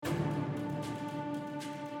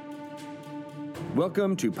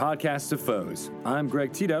Welcome to Podcasts of Foes. I'm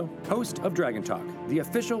Greg Tito, host of Dragon Talk, the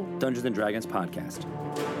official Dungeons & Dragons podcast.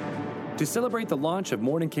 To celebrate the launch of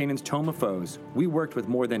Mordenkainen's Tome of Foes, we worked with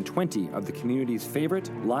more than 20 of the community's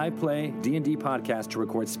favorite live play D&D podcasts to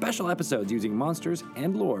record special episodes using monsters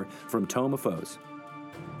and lore from Tome of Foes.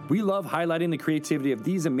 We love highlighting the creativity of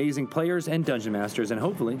these amazing players and dungeon masters, and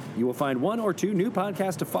hopefully you will find one or two new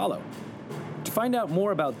podcasts to follow. To find out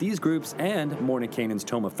more about these groups and Mordenkainen's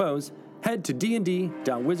Tome of Foes, head to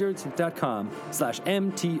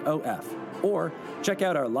dnd.wizards.com/MTOF or check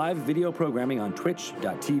out our live video programming on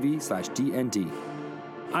twitch.tv/DND.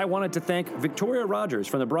 I wanted to thank Victoria Rogers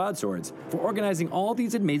from the Broadswords for organizing all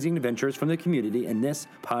these amazing adventures from the community in this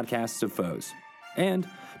Podcasts of Foes. And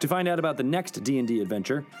to find out about the next D&D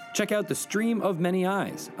adventure, check out the Stream of Many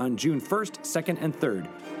Eyes on June 1st, 2nd, and 3rd.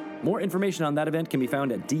 More information on that event can be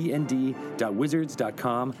found at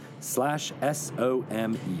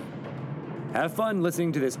dnd.wizards.com/SOME. Have fun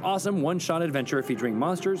listening to this awesome one-shot adventure featuring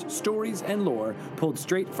monsters, stories, and lore pulled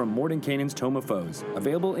straight from Mordenkainen's Tome of Foes,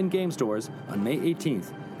 available in game stores on May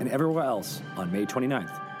 18th and everywhere else on May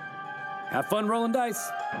 29th. Have fun rolling dice!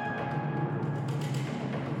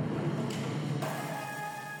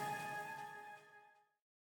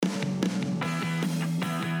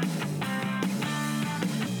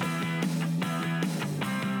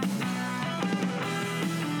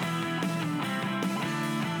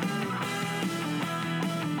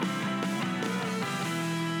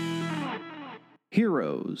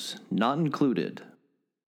 Heroes Not Included.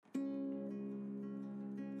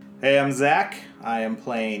 Hey, I'm Zach. I am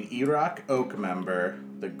playing Erock Oakmember,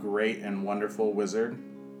 the great and wonderful wizard.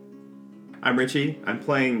 I'm Richie. I'm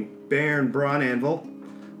playing Baron Braun Anvil,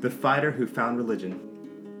 the fighter who found religion.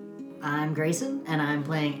 I'm Grayson, and I'm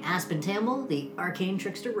playing Aspen Tamble, the arcane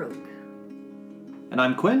trickster rogue. And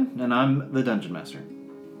I'm Quinn, and I'm the Dungeon Master.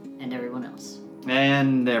 And everyone else.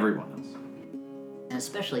 And everyone else. And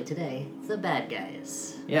especially today, the bad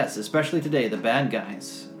guys. Yes, especially today, the bad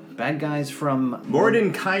guys. Bad guys from...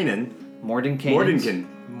 Mordenkainen. Mordenkainen.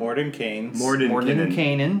 Mordenkainens.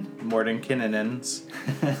 Mordenkainen. Mordenkainenens.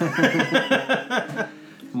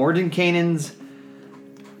 Mordenkainen's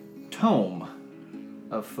Tome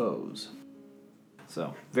of Foes.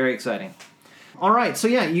 So, very exciting. All right, so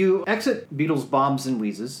yeah, you exit Beetles, Bobs, and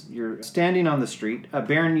Wheezes. You're standing on the street.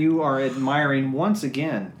 Baron, you are admiring once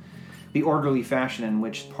again the orderly fashion in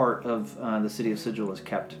which part of the city of Sigil is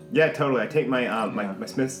kept. Yeah, totally. I take my my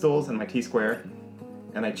smith stools and my T-square,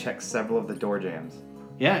 and I check several of the door jams.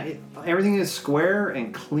 Yeah, everything is square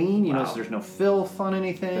and clean. You Wow. notice there's no filth on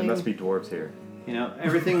anything. There must be dwarves here. You know,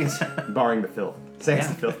 everything is... Barring the filth. Sans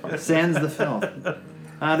the filth. Sans the filth.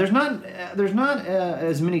 There's not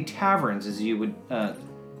as many taverns as you would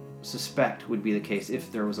suspect would be the case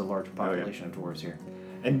if there was a large population of dwarves here.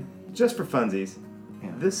 And just for funsies,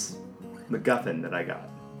 Yeah. this MacGuffin that I got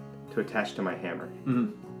to attach to my hammer,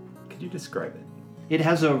 could you describe it? It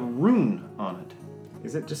has a rune on it.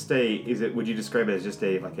 Is it just would you describe it as just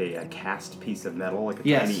a cast piece of metal, like a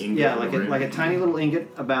Yes, tiny ingot? yeah, with like a a tiny little ingot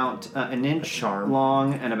about an inch charm.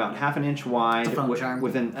 long and about half an inch wide It's a phone charm.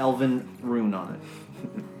 with an elven rune on it.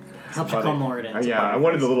 Helps you call Moradin. Yeah, I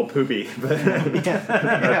wanted the little poopy, but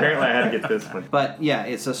apparently I had to get this one. But yeah,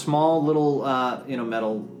 it's a small little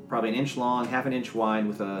metal, probably an inch long, half an inch wide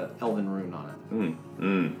with a elven rune on it.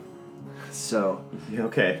 So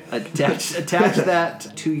Okay. attach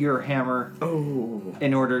that to your hammer Oh.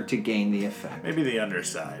 in order to gain the effect. Maybe the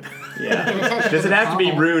underside. Yeah. Does it have to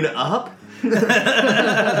be rune up?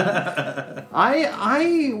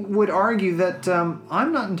 I would argue that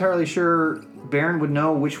I'm not entirely sure Baron would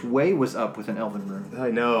know which way was up with an elven rune. I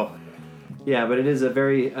know. Yeah, but it is a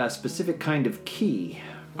very specific kind of key.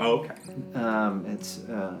 Oh, okay. It's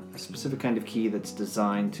a specific kind of key that's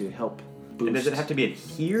designed to help boost. And does it have to be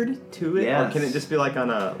adhered to it, Yes. or can it just be like on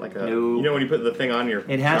a No. you know when you put the thing on your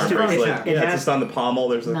It has arm to- bracelet? it Yeah, has- it's just on the pommel.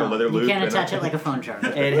 There's like a No, leather loop. you can't and attach it like a phone charm.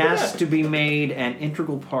 It has to be made an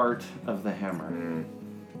integral part of the hammer.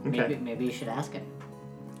 Okay. Maybe you should ask it.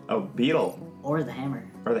 Oh, beetle Or the hammer.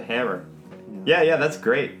 or the hammer. Yeah, that's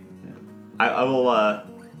great. I will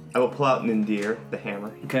pull out Nindir, the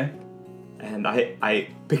hammer. Okay. And I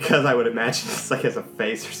because I would imagine it's like as a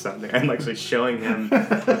face or something. I'm actually showing him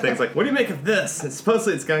things like, what do you make of this? It's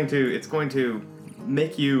supposedly it's going to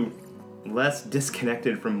make you less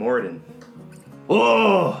disconnected from Moradin.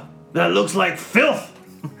 Oh, that looks like filth.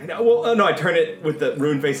 I know. Well, no, I turn it with the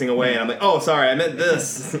rune facing away, and I'm like, oh, sorry, I meant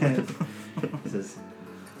this. He says,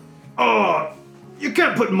 "Oh, you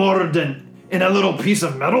can't put Moradin in a little piece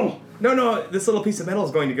of metal." No, this little piece of metal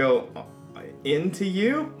is going to go into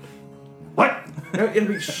you. What? No, it'll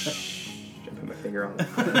be. Shh. I put my finger on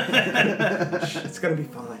it. Shh, it's gonna be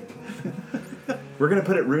fine. We're gonna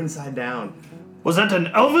put it rune side down. Was that an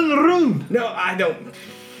elven rune? No, I don't.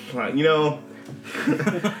 You know,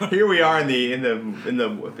 here we are in the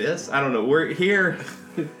abyss. I don't know. We're here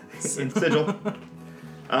in Sigil.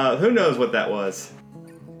 Who knows what that was?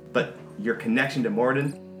 But your connection to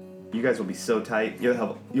Morden, you guys will be so tight. You'll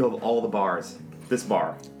have all the bars. This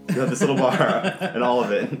bar. You'll have this little bar and all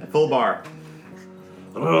of it. Full bar.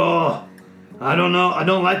 Oh, I don't know. I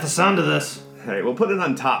don't like the sound of this. All right, we'll put it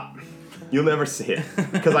on top. You'll never see it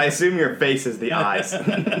because I assume your face is the eyes, or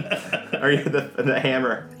the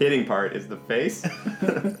hammer hitting part is the face.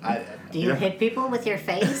 Do you hit people with your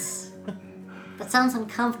face? That sounds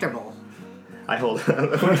uncomfortable. I hold to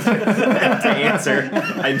answer.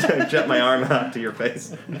 I jut my arm out to your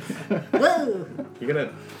face. Whoa! You're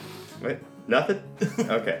gonna wait? Nothing?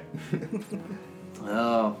 Okay.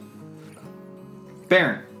 Oh.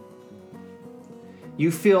 Baron,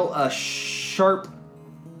 you feel a sharp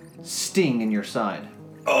sting in your side.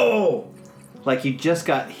 Oh! Like you just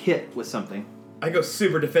got hit with something. I go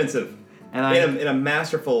super defensive. And In a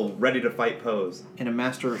masterful, ready-to-fight pose. in a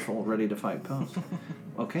masterful, ready-to-fight pose.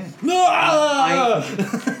 Okay. No!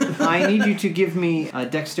 I need you to give me a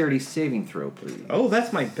dexterity saving throw, please. Oh,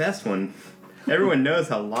 that's my best one. Everyone knows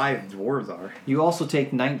how live dwarves are. You also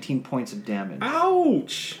take 19 points of damage.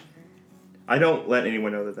 Ouch! I don't let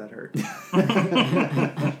anyone know that hurt.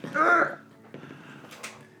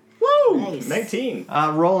 Woo! Nice. 19.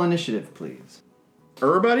 Roll initiative, please.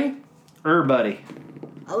 Buddy? Buddy.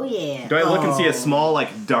 Oh yeah. Do I look and see a small,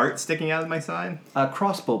 like, dart sticking out of my side?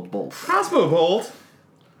 Crossbow bolt. Crossbow bolt!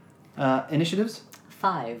 Initiatives?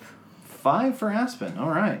 5. 5 for Aspen. All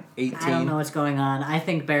right. 18. I don't know what's going on. I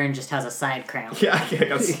think Baron just has a side crown. Yeah, I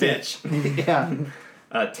got Stitch. Yeah.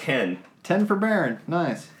 10. 10 for Baron.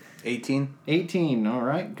 Nice. 18. 18. All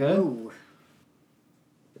right. Good. Ooh.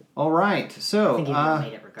 All right. I So, think he would have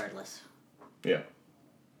made it regardless. Yeah.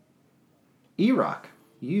 Erock,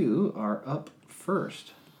 you are up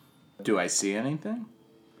first. Do I see anything?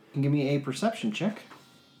 You can give me a perception check.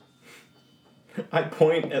 I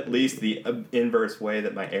point at least the inverse way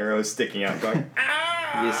that my arrow is sticking out, going,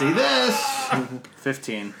 You see this?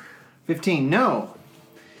 15. 15. No.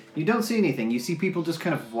 You don't see anything. You see people just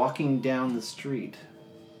kind of walking down the street.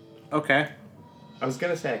 Okay. I was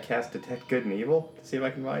going to say I cast Detect Good and Evil to see if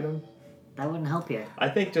I can find them. That wouldn't help you. I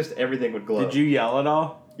think just everything would glow. Did you yell at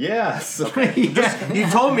all? Yes. Yeah. You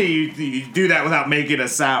told me you do that without making a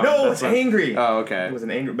sound. No, That's it's what- angry. Oh, okay. It was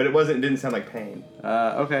an anger, but it didn't sound like pain.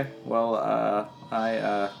 Okay. Well,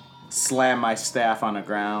 I slam my staff on the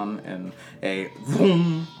ground and a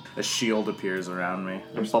shield appears around me,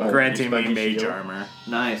 spongy- granting your me spongy mage shield. armor.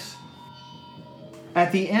 Nice.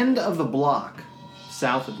 At the end of the block,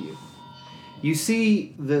 south of you, you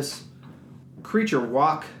see this creature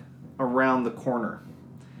walk around the corner,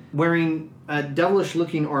 wearing a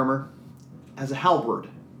devilish-looking armor, as a halberd.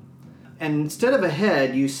 And instead of a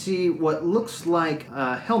head, you see what looks like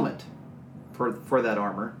a helmet for that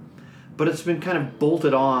armor, but it's been kind of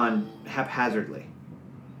bolted on haphazardly.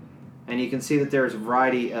 And you can see that there's a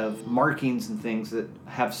variety of markings and things that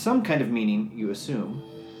have some kind of meaning, you assume,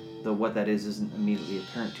 though what that is isn't immediately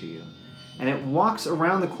apparent to you. And it walks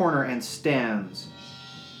around the corner and stands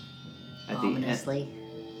at the end. Ominously.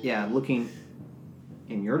 Yeah, looking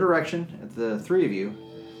in your direction at the three of you,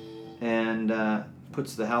 and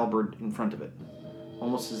puts the halberd in front of it,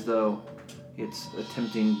 almost as though it's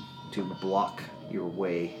attempting to block your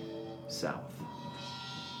way south.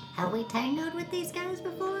 Have we tangoed with these guys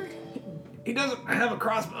before? He doesn't have a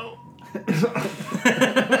crossbow.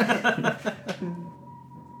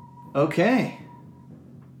 Okay.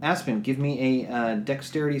 Aspen, give me a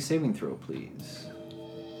dexterity saving throw, please.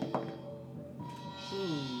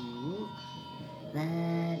 Ooh.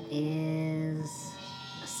 That is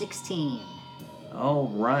a 16. All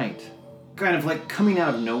right. Kind of like coming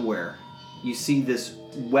out of nowhere, you see this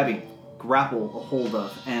webbing grapple a hold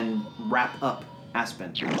of and wrap up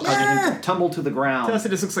Aspen, causing him to tumble to the ground. Plus, it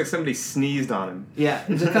just looks like somebody sneezed on him. Yeah,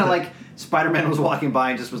 it's just kind of like Spider-Man was walking by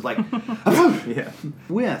and just was like, Yeah.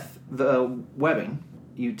 With the webbing,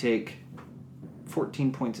 you take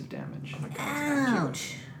 14 points of damage.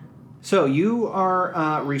 Ouch. So you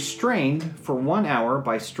are restrained for 1 hour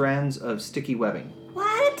by strands of sticky webbing.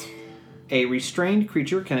 What? A restrained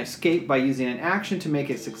creature can escape by using an action to make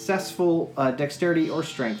a successful dexterity or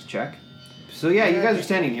strength check. So yeah, you guys are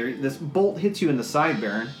standing here. This bolt hits you in the side,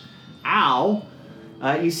 Baron. Ow!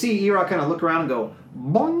 You see Erock kind of look around and go,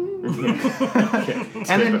 boing!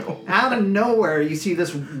 And then out of nowhere, you see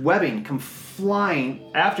this webbing come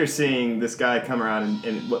flying. After seeing this guy come around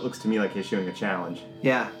and what looks to me like issuing a challenge.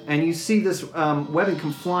 Yeah, and you see this webbing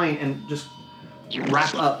come flying and just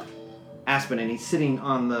wrap up Aspen, and he's sitting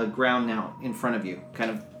on the ground now in front of you,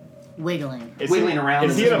 kind of Wiggling. wiggling around.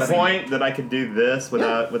 Is in he this at a webbing. point that I could do this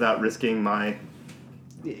without risking my...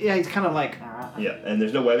 Yeah, he's kind of like... Yeah, and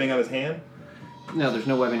there's no webbing on his hand? No, there's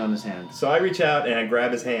no webbing on his hand. So I reach out and I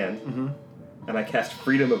grab his hand, and I cast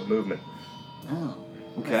Freedom of Movement. Oh.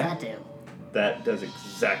 What Okay. does that do? That does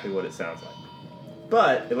exactly what it sounds like.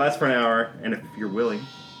 But it lasts for an hour, and if you're willing...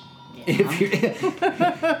 If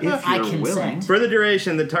you're I willing. consent. For the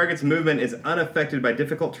duration, the target's movement is unaffected by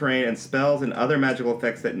difficult terrain and spells and other magical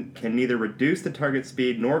effects that can neither reduce the target's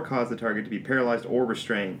speed nor cause the target to be paralyzed or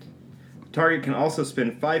restrained. The target can also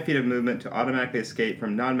spend 5 feet of movement to automatically escape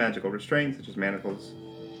from non-magical restraints, such as manacles.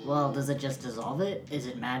 Well, does it just dissolve it? Is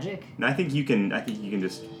it magic? And I think you can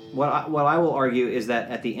just... What I will argue is that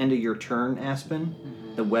at the end of your turn,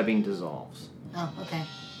 Aspen, the webbing dissolves Oh, okay.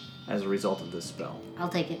 as a result of this spell. I'll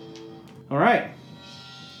take it. All right.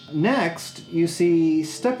 Next, you see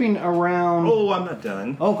stepping around... Oh, I'm not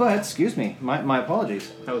done. Oh, go ahead. Excuse me. My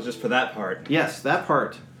apologies. That was just for that part. Yes, that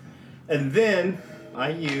part. And then I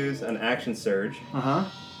use an action surge Uh-huh.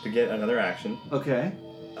 to get another action. Okay.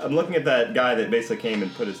 I'm looking at that guy that basically came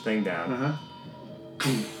and put his thing down, Uh-huh.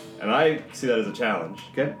 and I see that as a challenge.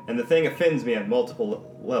 Okay. And the thing offends me on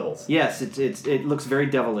multiple levels. Yes, it looks very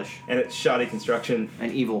devilish And it's shoddy construction,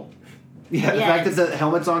 and evil. Yeah, the Yeah, fact that the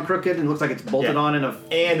helmet's on crooked and looks like it's bolted Yeah. on in a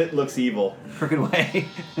and it looks evil. crooked way.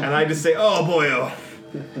 And I just say, "Oh boy, oh,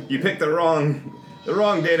 you picked the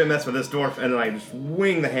wrong day to mess with this dwarf," and then I just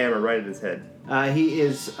wing the hammer right at his head. He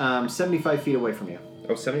is 75 feet away from you.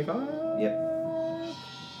 Oh, 75? Yep.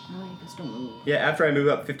 Oh, you can still move. Yeah, after I move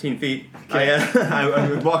up 15 feet,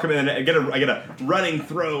 I walk him in and I get a running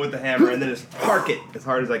throw with the hammer and then just hark it as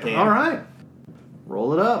hard as I can. All right.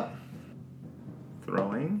 Roll it up.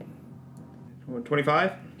 Throwing.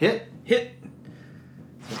 25? Hit. Hit.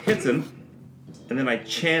 So it hits him, and then I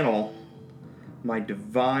channel my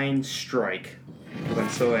Divine Strike because I'm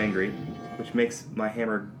so angry, which makes my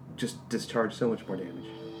hammer just discharge so much more damage.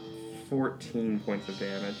 14 points of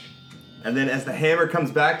damage. And then as the hammer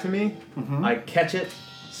comes back to me, I catch it,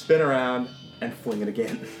 spin around, and fling it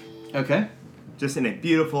again. Okay. Just in a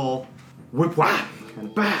beautiful whip-whap kind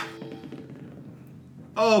of bah.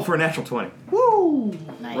 Oh, for a natural 20. Woo!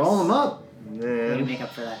 Nice. Roll them up. You Man, make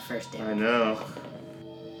up for that first I damage. know.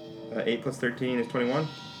 8 plus 13 is 21.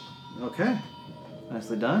 Okay.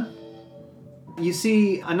 Nicely done. You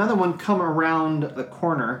see another one come around the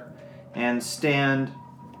corner and stand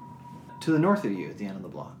to the north of you at the end of the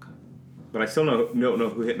block. But I still don't know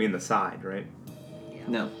who hit me in the side, right?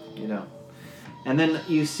 No, you don't. And then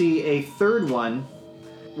you see a third one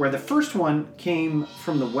where the first one came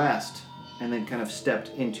from the west and then kind of stepped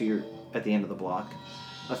into your at the end of the block.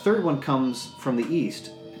 A third one comes from the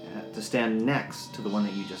east to stand next to the one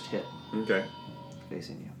that you just hit, Okay.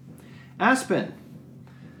 facing you. Aspen,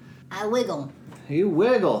 I wiggle. you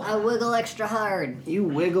wiggle. I wiggle extra hard. You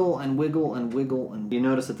wiggle and wiggle and wiggle, and you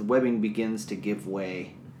notice that the webbing begins to give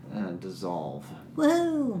way and dissolve.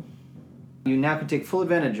 Woohoo! You now can take full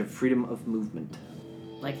advantage of freedom of movement.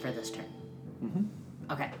 Like for this turn.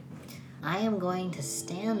 Okay. I am going to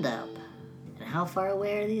stand up. And how far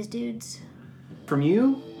away are these dudes? From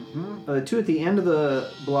you, the two at the end of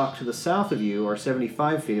the block to the south of you are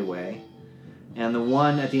 75 feet away, and the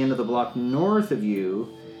one at the end of the block north of you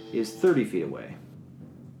is 30 feet away.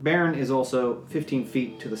 Baron is also 15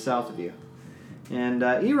 feet to the south of you. And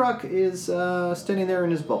Erok is standing there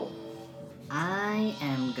in his bubble. I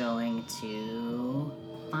am going to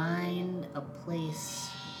find a place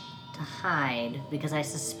to hide because I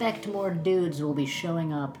suspect more dudes will be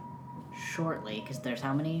showing up shortly. Because there's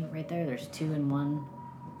how many right there? There's 2 and 1.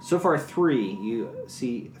 So far, 3. You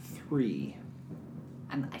see 3.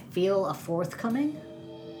 I feel a fourth coming.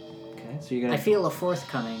 Okay, so you're I gonna. feel a fourth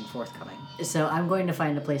coming. So I'm going to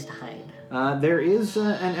find a place to hide. There is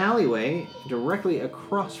an alleyway directly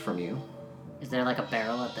across from you. Is there like a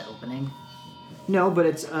barrel at the opening? No, but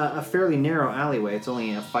it's a fairly narrow alleyway. It's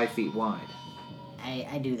only 5 feet wide.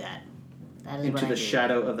 I do that. That is Into what I the do.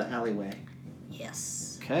 shadow of the alleyway.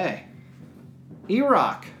 Yes. Okay.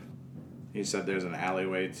 Erok. You said there's an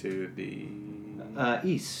alleyway to the...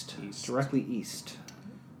 East. East. Directly east.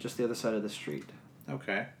 Just the other side of the street.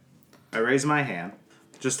 Okay. I raise my hand,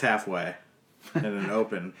 just halfway, and then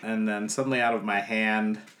open, and then suddenly out of my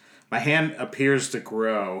hand appears to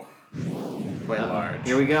grow quite large.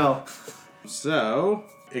 Here we go. So,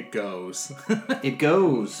 It goes. It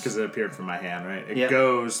goes. Because it appeared from my hand, right? It Yep.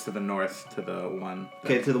 goes to the north, to the one.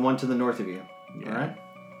 Okay, to the one to the north of you. Yeah. All right.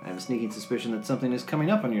 I have a sneaking suspicion that something is coming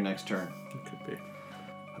up on your next turn. It could be.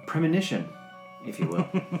 A premonition, if you will.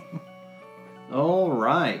 All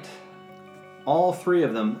right. All three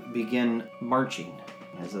of them begin marching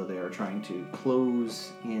as though they are trying to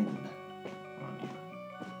close in on you.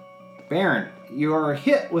 Baron, you are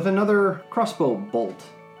hit with another crossbow bolt,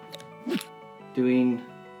 doing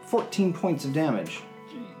 14 points of damage.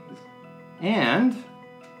 And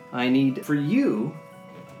I need for you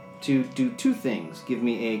to do two things. Give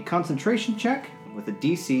me a concentration check with a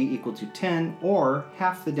DC equal to 10, or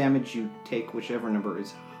half the damage you take, whichever number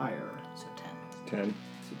is higher. So 10. 10.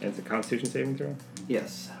 And it's a Constitution saving throw.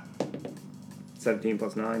 Yes. 17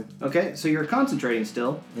 plus 9. Okay, so you're concentrating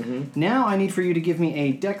still. Mm-hmm. Now I need for you to give me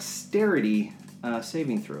a dexterity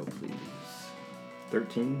saving throw, please.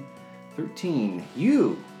 13. 13.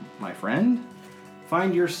 You, my friend,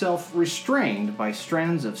 find yourself restrained by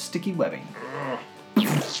strands of sticky webbing.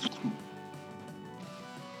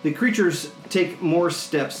 The creatures take more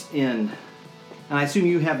steps in, and I assume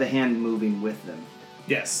you have the hand moving with them.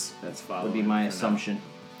 Yes, that's following. Would be my assumption.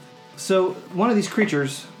 So one of these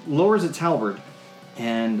creatures lowers its halberd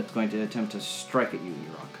and is going to attempt to strike at you,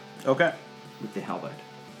 Erok, Okay. with the halberd.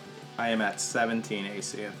 I am at 17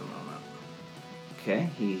 AC at the moment. Okay,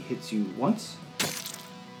 he hits you once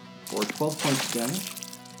for 12 points of damage,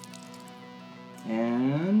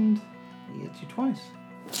 and he hits you twice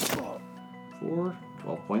for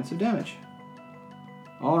 12 points of damage.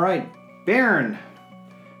 All right, Baron,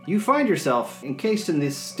 you find yourself encased in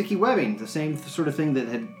this sticky webbing, the same sort of thing that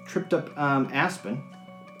had tripped up Aspen.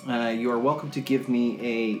 You are welcome to give me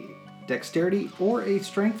a dexterity or a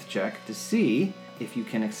strength check to see if you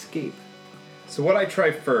can escape. So what I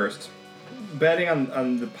try first, betting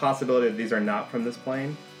on the possibility that these are not from this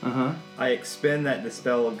plane, I expend that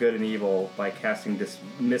Dispel of Good and Evil by casting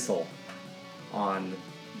Dismissal on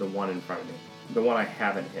the one in front of me. The one I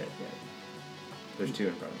haven't hit yet. There's two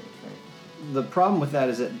in front of me, right? The problem with that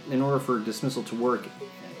is that in order for dismissal to work,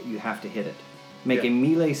 you have to hit it. Make a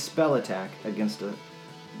melee spell attack against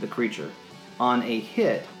the creature. On a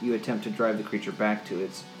hit, you attempt to drive the creature back to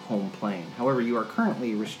its home plane. However, you are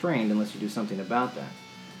currently restrained unless you do something about that.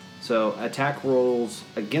 So attack rolls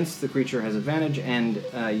against the creature has advantage, and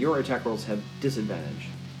your attack rolls have disadvantage.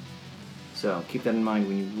 So keep that in mind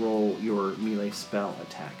when you roll your melee spell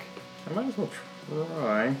attack. I might as well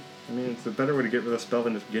try. I mean, it's a better way to get rid of the spell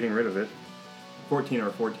than just getting rid of it. 14 or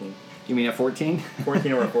a 14. You mean a 14?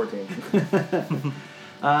 14 or a 14.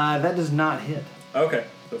 That does not hit. Okay,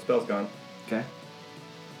 so the spell's gone. Okay.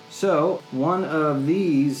 So, one of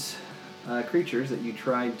these creatures that you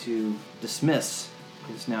tried to dismiss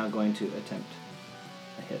is now going to attempt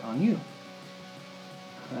a hit on you.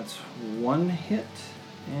 That's one hit,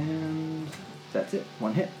 and that's it.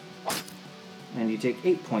 One hit. And you take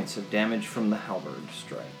 8 points of damage from the halberd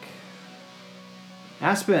strike.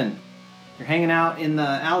 Aspen, you're hanging out in the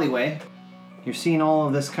alleyway. You're seeing all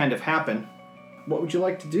of this kind of happen. What would you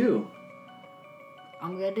like to do?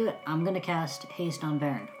 I'm gonna do it. I'm gonna cast Haste on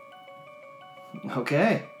Baron.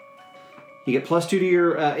 Okay. You get +2 to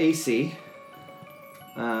your AC.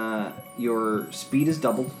 Your speed is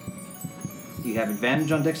doubled. You have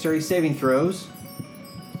advantage on dexterity saving throws,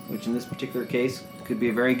 which in this particular case could be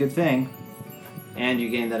a very good thing. And you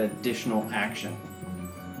gain that additional action.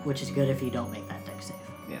 Which is good if you don't make that dex save.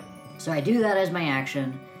 Yeah. So I do that as my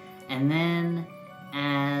action, and then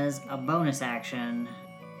as a bonus action,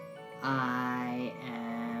 I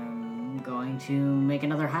am going to make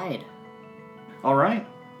another hide. All right.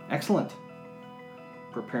 Excellent.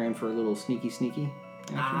 Preparing for a little sneaky action.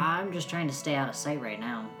 I'm just trying to stay out of sight right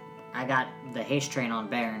now. I got the haste train on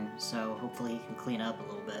Baron, so hopefully he can clean up a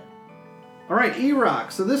little bit. All right,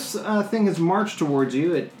 Erok. So this thing has marched towards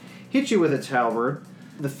you. It hit you with its halberd.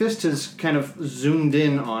 The fist has kind of zoomed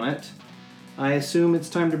in on it. I assume it's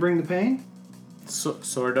time to bring the pain?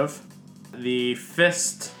 Sort of. The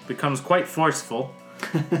fist becomes quite forceful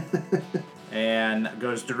and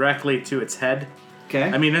goes directly to its head. Okay.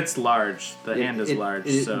 I mean, it's large. The hand is large,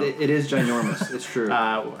 so... It is ginormous. It's true.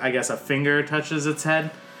 I guess a finger touches its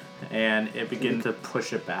head, and it begins to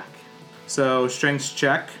push it back. So, strength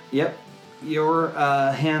check. Yep. Your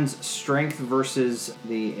hand's strength versus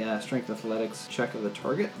the strength athletics check of the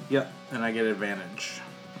target. Yep. And I get advantage.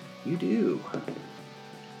 You do.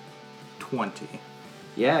 20.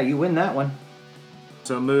 Yeah, you win that one.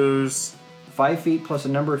 So it moves 5 feet plus a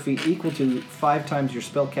number of feet equal to 5 times your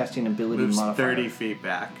spellcasting ability moves modifier. 30 feet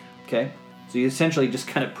back. Okay. So you essentially just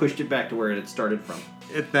kind of pushed it back to where it had started from.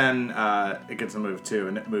 It then it gets a move too,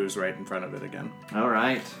 and it moves right in front of it again. All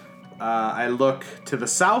right. I look to the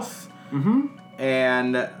south,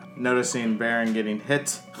 and noticing Baron getting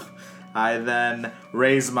hit, I then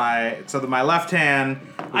raise my left hand.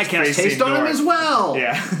 I is cast facing haste on him north. as well.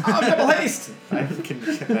 Yeah. Oh, double haste!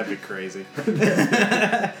 That'd be crazy.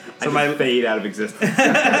 So my fade out of existence.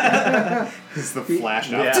 It's the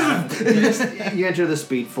flash out. Yeah. You enter the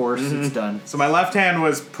speed force. It's done. So my left hand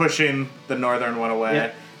was pushing the northern one away,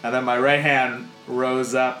 Yep. and then my right hand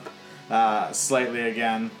rose up slightly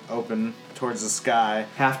again, open towards the sky,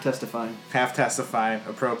 Half testifying. half testifying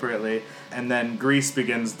appropriately, and then grease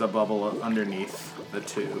begins to bubble underneath the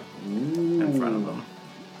two in front of them.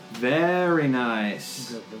 Very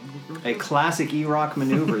nice. A classic E-Rock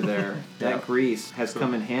maneuver there. That Yep. grease has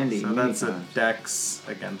come in handy. So many that's a times. dex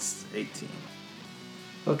against 18.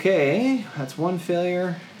 Okay, that's one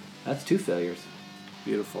failure. That's two failures.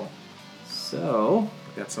 Beautiful. So,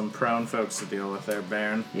 Got some prone folks to deal with there,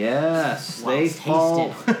 Baron. yes, they Whilst fall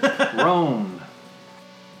prone.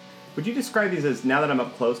 Would you describe these as, now that I'm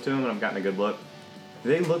up close to them and I've gotten a good look, do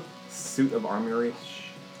they look suit of armory?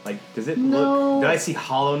 Like, does it No. look... Did I see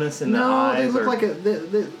hollowness in the No, eyes? they look or- like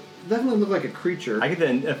they definitely look like a creature. I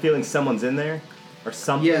get the feeling someone's in there, or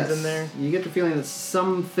something's Yes, in there. you get the feeling that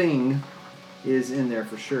something is in there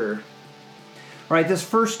for sure. All right, this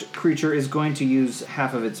first creature is going to use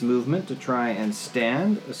half of its movement to try and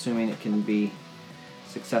stand, assuming it can be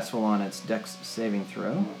successful on its dex saving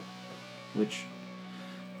throw, which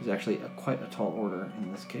is actually quite a tall order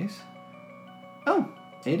in this case. Oh,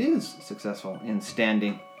 it is successful in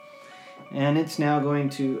standing. And it's now going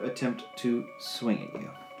to attempt to swing at you.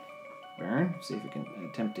 Baron, see if it can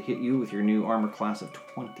attempt to hit you with your new armor class of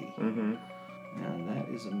 20. Mm-hmm. And that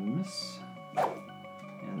is a miss.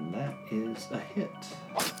 And that is a hit.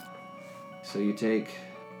 So you take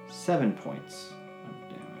 7 points of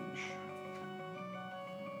damage.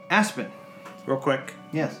 Aspen. Real quick,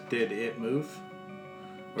 Yes. did it move?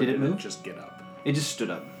 Or Did it move? just get up? It just stood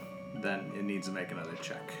up. Then it needs to make another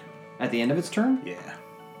check. At the end of its turn? Yeah.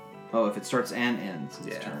 Oh, if it starts and ends its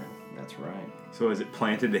Yeah. turn. That's right. So is it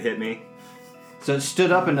planted to hit me? So it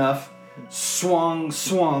stood up enough, swung,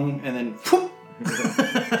 and then whoop,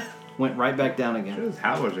 went right back down again. Those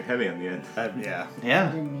howlers are heavy on the end. Yeah. Yeah.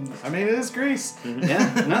 I mean, it is grease.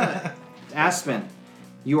 Yeah. No. Aspen,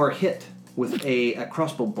 you are hit with a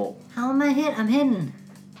crossbow bolt. How am I hit? I'm hidden.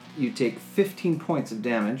 You take 15 points of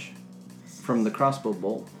damage from the crossbow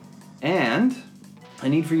bolt. And I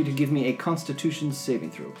need for you to give me a Constitution saving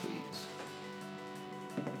throw, please.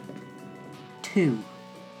 2.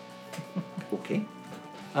 Okay.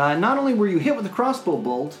 Not only were you hit with the crossbow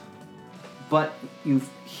bolt, but you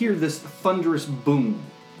hear this thunderous boom.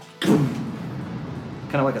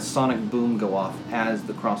 Kind of like a sonic boom go off as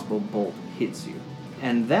the crossbow bolt hits you.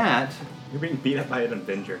 And that, You're being beat up by an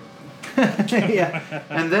Avenger. yeah,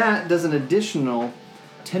 and that does an additional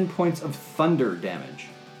 10 points of thunder damage.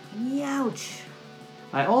 Youch.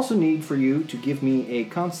 I also need for you to give me a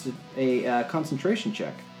concentration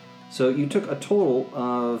check. So you took a total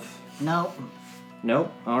of... Nope.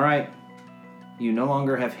 Nope. All right. You no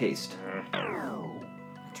longer have haste. I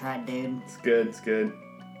tried, dude. It's good, it's good.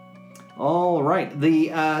 All right.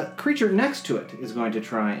 The creature next to it is going to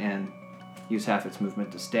try and use half its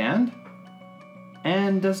movement to stand,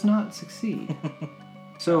 and does not succeed.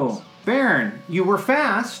 So, Baron, you were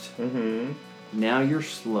fast. Mm-hmm. Now you're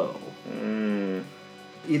slow.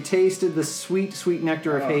 You tasted the sweet, sweet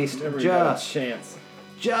nectar of haste chance.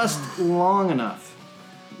 just long enough.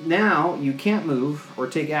 Now you can't move or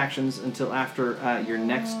take actions until after your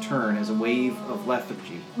next turn as a wave of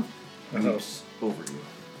lethargy sweeps over you.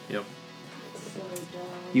 Yep.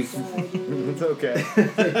 It's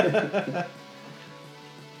okay.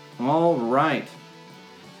 All right.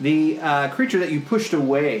 The creature that you pushed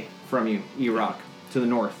away from you, E-Rock, to the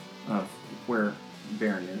north of where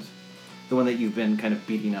Baron is, the one that you've been kind of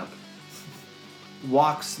beating up,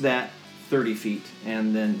 walks that 30 feet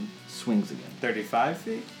and then swings again. 35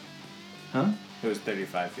 feet? Huh? It was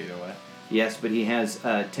 35 feet away. Yes, but he has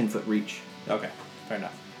a 10-foot reach. Okay, fair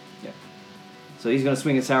enough. Yep. So he's going to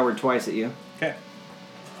swing his Howard twice at you. Okay.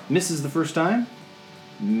 Misses the first time,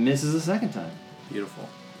 misses the second time. Beautiful.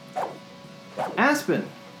 Aspen,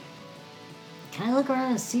 Can I look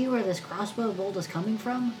around and see where this crossbow bolt is coming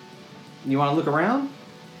from? you want to look around?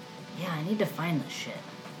 Yeah, I need to find this shit.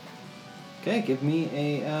 Okay, give me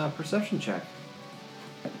a perception check.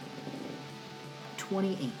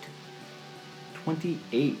 28.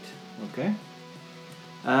 28. Okay.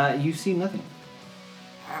 You see nothing.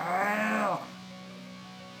 Ow.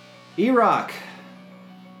 E-Rock,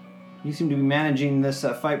 You seem to be managing this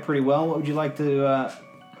fight pretty well. What would you like to?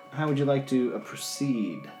 How would you like to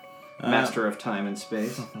proceed, Master of Time and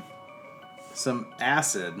Space? Some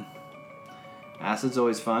acid Acid's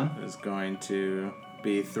always fun. is going to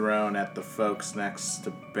be thrown at the folks next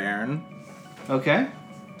to Baron. Okay.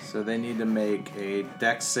 So they need to make a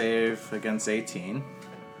dex save against 18.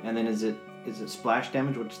 And then is it splash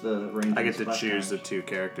damage? What's the range? I of get to splash choose damage? the two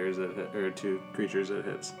characters that hit, or two creatures that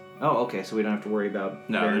hits. Oh, okay. So we don't have to worry about.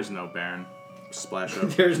 No, Baron. there's no Baron splash up.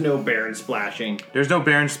 There's no Baron splashing. There's no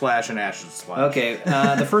Baron splash and Acid splash. Okay.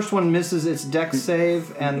 The first one misses its dex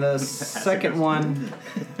save, and the second one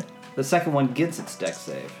gets its dex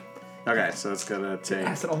save. Okay, so it's gonna take.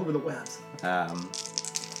 Acid all over the webs.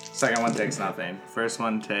 Second one takes nothing. First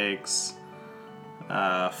one takes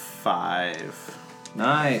 5.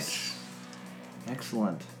 Nice.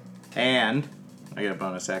 Excellent. And I get a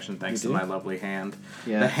bonus action thanks to You do? my lovely hand.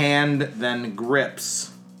 Yeah. The hand then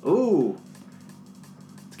grips. Ooh.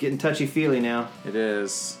 It's getting touchy-feely now. It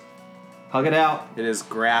is Hug it out.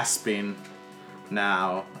 grasping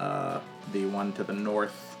now the one to the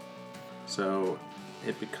north. So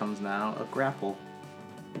it becomes now a grapple.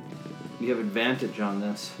 You have advantage on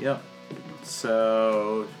this. Yep.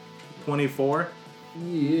 So 24.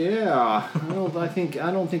 Yeah.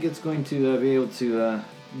 I don't think it's going to be able to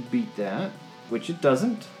beat that, which it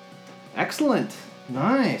doesn't. Excellent.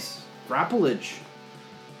 Nice. Grapplage.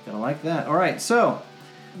 Gonna like that. All right. So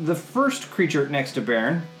the first creature next to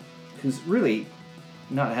Baron, who's really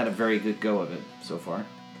not had a very good go of it so far,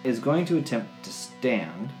 is going to attempt to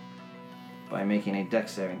stand by making a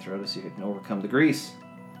dex saving throw to see if it can overcome the grease,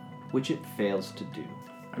 which it fails to do.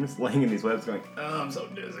 I'm just laying in these webs going, oh, I'm so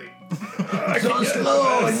dizzy. So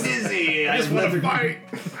slow and dizzy. I just want to fight.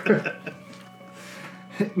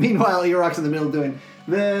 Meanwhile, Erock's in the middle doing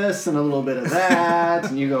this and a little bit of that,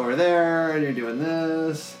 and you go over there and you're doing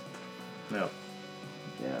this. No.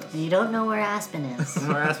 Yes. You don't know where Aspen is.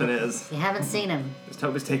 Where Aspen is. You haven't seen him. Just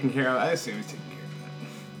hope he's taking care of. I assume he's taking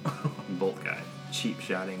care of that. Bolt guy. Cheap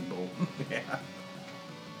shotting bolt. Yeah.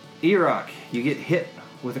 Erock, you get hit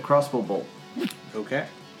with a crossbow bolt. Okay.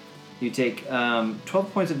 You take 12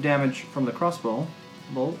 points of damage from the crossbow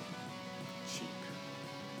bolt, Cheap.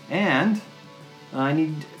 and I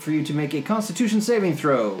need for you to make a Constitution saving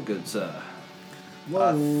throw, good sir.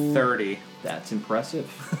 30. That's impressive.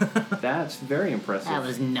 That's very impressive. That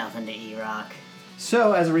was nothing to E-Rock.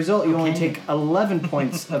 So, as a result, you only Okay. take 11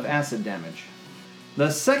 points of acid damage. The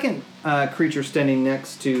second creature standing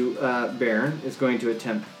next to Baron is going to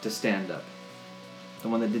attempt to stand up. The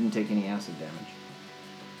one that didn't take any acid damage.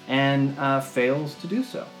 And fails to do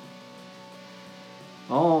so.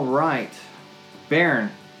 All right. Baron.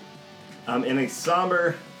 In a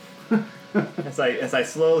somber, as I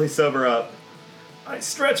slowly sober up, I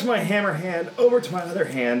stretch my hammer hand over to my other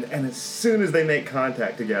hand, and as soon as they make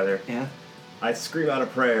contact together, Yeah. I scream out a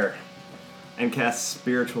prayer and cast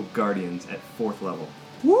Spiritual Guardians at 4th level.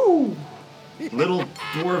 Woo! Little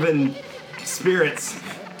dwarven spirits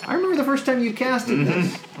I remember the first time you casted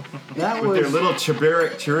this. That with their was... little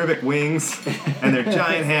cherubic wings and their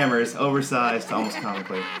giant hammers, oversized almost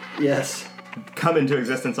comically, Yes. come into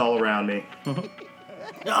existence all around me.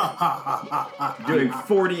 Doing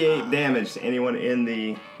 48 damage to anyone in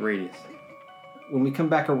the radius. When we come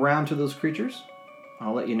back around to those creatures,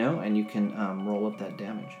 I'll let you know, and you can roll up that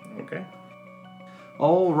damage. Okay.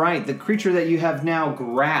 All right, the creature that you have now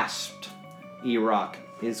grasped, Erock,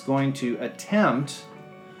 is going to attempt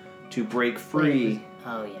to break free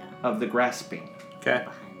Oh, yeah. of the grasping. Okay.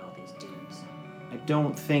 Behind all these dudes. I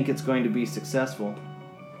don't think it's going to be successful.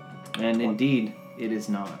 And indeed, it is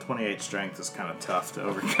not. 28 strength is kind of tough to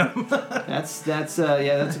overcome. That's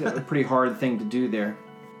a pretty hard thing to do there.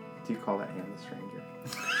 Do you call that hand the stranger?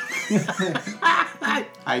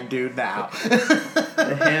 I do now.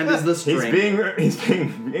 The hand is the string. He's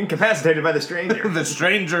being incapacitated by the stranger. The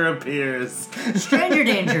stranger appears. Stranger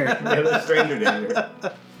danger! Yeah, the stranger danger.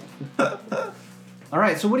 All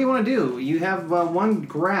right, so what do you want to do? You have one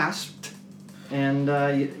grasped, and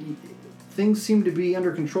things seem to be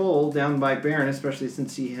under control down by Baron, especially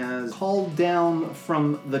since he has called down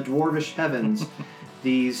from the dwarvish heavens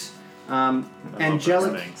these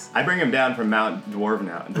angelic. I bring him down from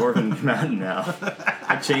Dwarven Mountain now.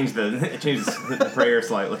 I changed the prayer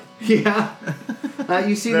slightly. Yeah.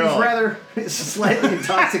 You see They're he's all like- rather slightly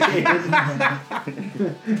intoxicated.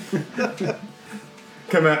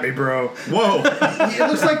 Come at me, bro. Whoa! It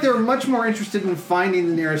looks like they're much more interested in finding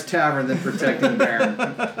the nearest tavern than protecting Baron.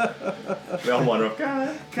 We all wander up.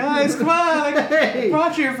 Guys, come on! I Hey,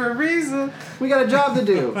 brought you here for a reason. we got a job to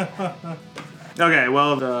do. Okay,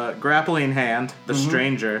 well, the grappling hand, the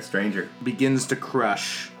stranger, Stranger. begins to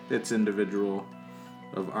crush its individual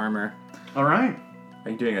of armor. All right.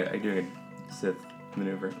 Are you doing a Sith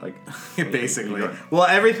maneuver? Like Basically. you're- Well,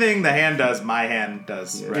 everything the hand does, my hand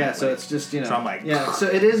does. Right? Yeah, so it's just, So I'm like, yeah, so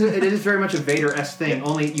it is very much a Vader-esque thing,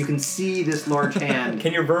 only you can see this large hand.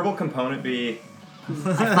 Can your verbal component be?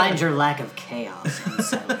 I find your lack of chaos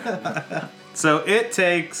unsettling. So it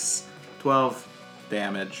takes 12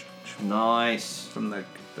 damage Nice. from the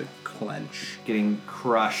clench. Getting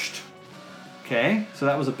crushed. Okay, so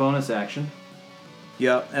that was a bonus action.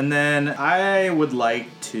 Yep, and then I would like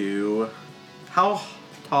to. How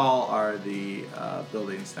tall are the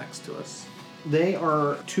buildings next to us? They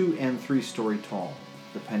are 2 and 3 story tall,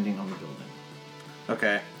 depending on the building.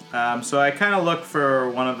 Okay, so I kind of look for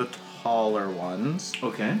one of the taller ones,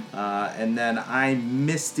 Okay. and then I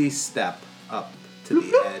misty step up to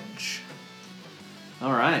the edge.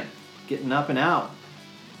 All right, getting up and out.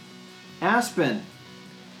 Aspen,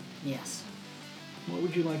 Yes. what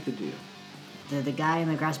would you like to do? The guy in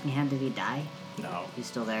the grasping hand, did he die? No, He's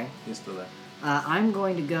still there? he's still there. I'm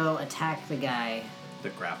going to go attack the guy The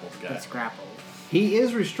grappled guy. that's grappled. He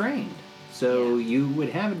is restrained, so Yeah. you would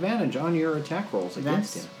have advantage on your attack rolls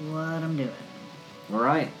against That's him. what I'm doing. All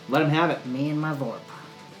right, let him have it. Me and my Vorp.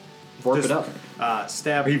 Vorp Just, it up.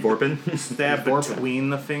 Stab. Are you vorping? Stab Vorping. between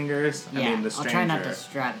the fingers. Yeah, I mean the I'll stranger. try not to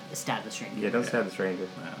stab the stranger. Yeah, don't stab the stranger.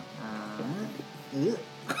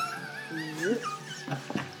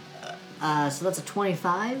 So that's a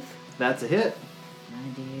 25. That's a hit. I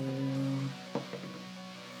do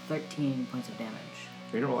 13 points of damage.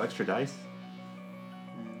 Are you gonna roll extra dice?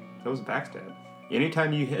 That was a backstab.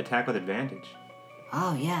 Anytime you attack with advantage.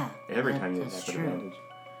 Oh yeah. Every time you that's attack with true. advantage.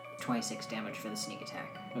 26 damage for the sneak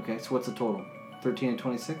attack Okay, so what's the total? 13 and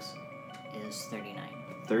 26? is 39.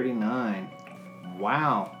 39.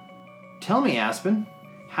 Wow. Tell me, Aspen,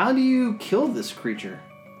 how do you kill this creature?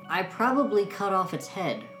 I probably cut off its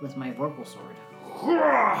head with my Vorpal sword.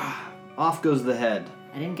 Off goes the head.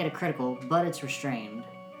 I didn't get a critical, but it's restrained,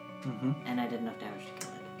 Mm-hmm. and I did enough damage to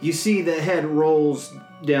kill it. You see the head rolls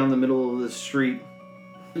down the middle of the street.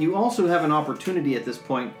 You also have an opportunity at this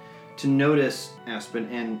point to notice, Aspen,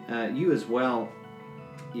 and you as well,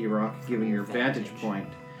 Erok, given your vantage point,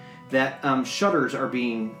 that shutters are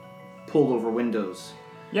being pulled over windows,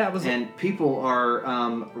 Yeah, it was. and people are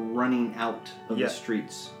running out of Yeah. the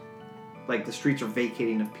streets. Like the streets are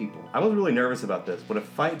vacating of people. I was really nervous about this. When a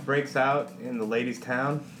fight breaks out in the lady's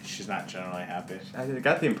town, She's not generally happy. I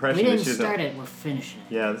got the impression We that didn't she was. start it, we're finishing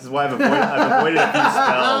it. Yeah, this is why I've avoided a few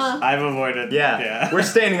spells. I've avoided. Yeah, we're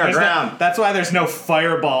standing our There's ground. that's why there's no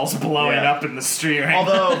fireballs blowing Yeah. up in the street right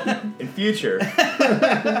Although, in future,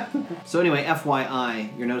 So anyway,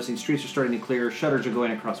 FYI, you're noticing streets are starting to clear, shutters are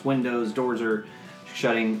going across windows, doors are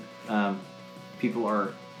shutting, people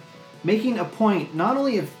are making a point not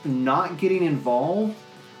only of not getting involved,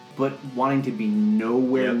 but wanting to be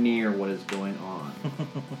nowhere Yep. near what is going on.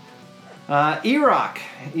 Erok,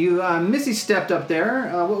 you Missy stepped up there.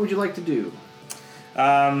 What would you like to do?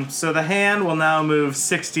 So the hand will now move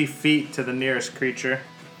 60 feet to the nearest creature.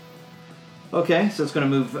 Okay, so it's going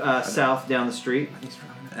to move south down the street.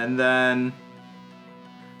 And then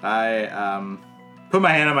I put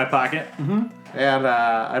my hand in my pocket. And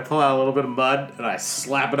I pull out a little bit of mud and I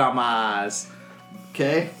slap it on my eyes.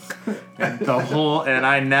 Okay. And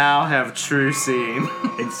I now have true seeing.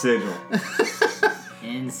 in sigil.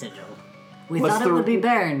 In sigil. We What's thought the- it would be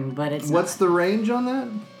Baron, but it's What's the range on that?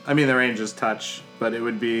 I mean, the range is touch, but it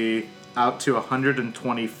would be out to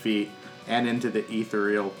 120 feet and into the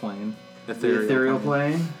ethereal plane. The ethereal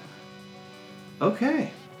plane.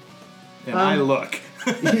 Okay. And I look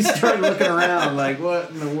You start looking around like, what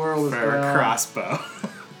in the world is for going a on? crossbow.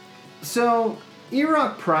 So,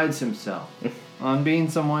 Erok prides himself on being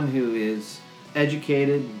someone who is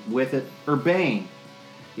educated with it, urbane,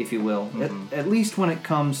 if you will, at least when it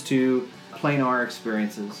comes to planar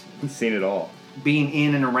experiences, He's seen it all. being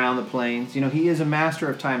in and around the planes. You know, he is a master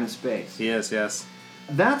of time and space. He is, yes.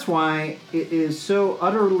 That's why it is so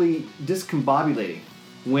utterly discombobulating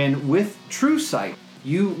when, with true sight,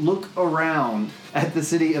 you look around at the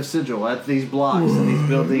city of Sigil, at these blocks and these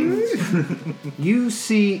buildings. You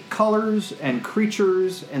see colors and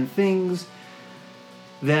creatures and things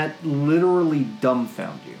that literally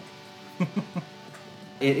dumbfound you.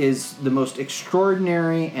 It is the most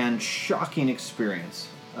extraordinary and shocking experience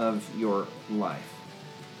of your life.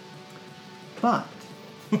 But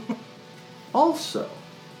also,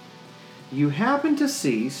 you happen to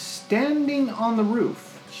see standing on the roof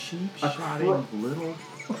little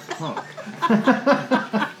punk.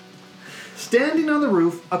 Standing on the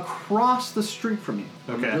roof across the street from you,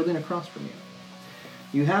 on the Okay. building across from you,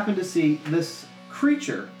 you happen to see this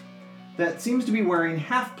creature that seems to be wearing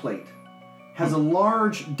half plate. Has a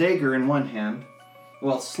large dagger in one hand,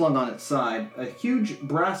 well, slung on its side, a huge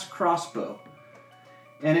brass crossbow,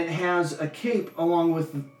 and it has a cape along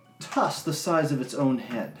with tusks the size of its own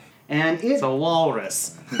head. And it... It's a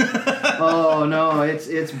walrus. Oh, no,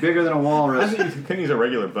 it's bigger than a walrus. You couldn't use a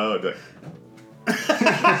regular bow.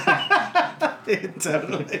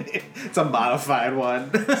 Totally. It's a modified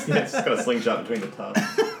one. Yeah, it's just got a slingshot between the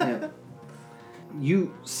tusks. Yeah.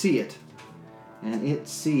 You see it, and it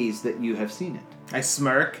sees that you have seen it. I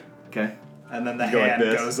smirk, Okay? and then the You go like hand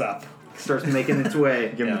this. goes up. Starts making its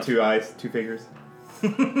way. Give him the 2 eyes, 2 fingers.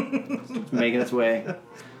 Making its way.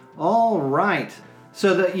 All right.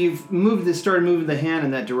 So that you've started moving the hand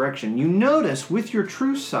in that direction. You notice with your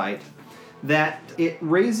true sight that it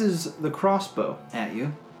raises the crossbow at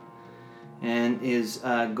you and is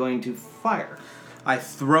going to fire. I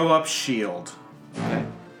throw up shield. Okay.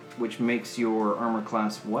 Which makes your armor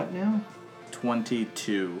class what now?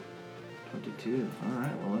 22. 22. All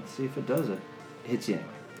right. Well, let's see if it does it. Hits you anyway.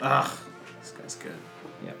 Ugh. This guy's good.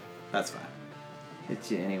 Yep. That's fine.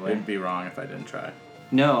 Hits you anyway. It'd be wrong if I didn't try.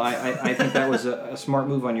 No, I think that was a smart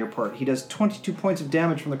move on your part. He does 22 points of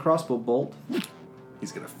damage from the crossbow bolt.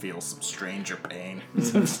 He's gonna feel some stranger pain.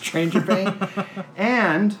 Some stranger pain.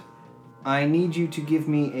 And I need you to give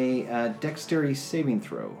me a dexterity saving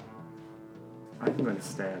throw. I'm going to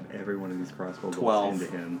stab every one of these crossbow bolts 12.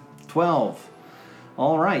 into him. 12.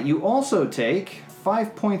 All right. You also take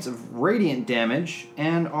 5 points of radiant damage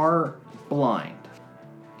and are blind.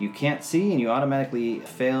 You can't see, and you automatically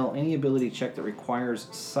fail any ability check that requires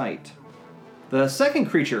sight. The second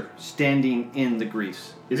creature standing in the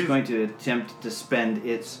grease is going to attempt to spend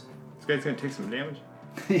its... This guy's going to take some damage.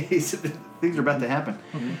 Things are about to happen.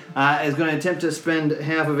 Is going to attempt to spend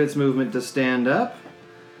half of its movement to stand up.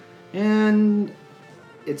 And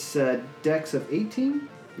it's a dex of 18?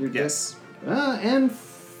 Your Yes. and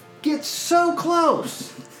gets so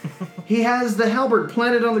close. He has the halberd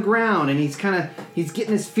planted on the ground, and he's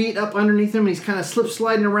getting his feet up underneath him, and he's kind of slip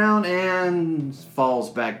sliding around and falls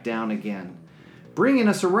back down again. Bringing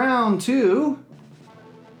us around to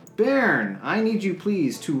Bairn. I need you,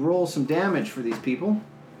 please, to roll some damage for these people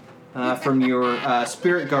from your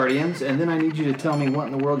spirit guardians, and then I need you to tell me what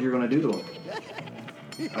in the world you're going to do to them.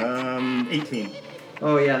 18.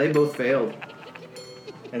 Oh yeah, they both failed.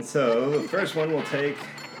 And so the first one will take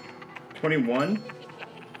 21.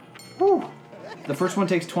 Whew. The first one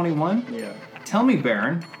takes 21. Yeah. Tell me,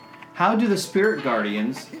 Baron, how do the spirit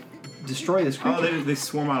guardians destroy this creature? Oh, they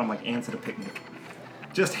swarm on him like ants at a picnic.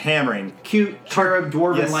 Just hammering. Cute, cherub,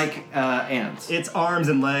 dwarven-like ants. Its arms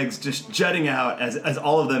and legs just jutting out as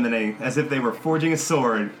all of them as if they were forging a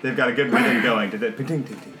sword. They've got a good rhythm going.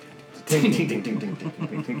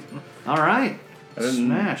 All right. And then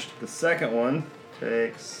Smashed. The second one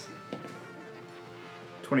takes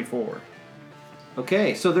 24.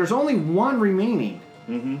 Okay, so there's only one remaining.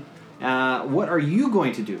 Mm-hmm. What are you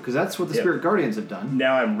going to do? Because that's what the Yep. spirit guardians have done.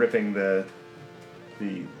 Now I'm ripping the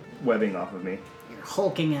webbing off of me. You're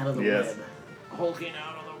hulking out of the Yes. web. Hulking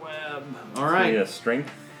out of the web. All right. Yeah,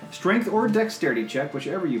 strength. Strength or dexterity check,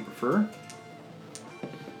 whichever you prefer.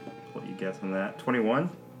 What you guess on that? 21.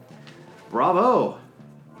 Bravo.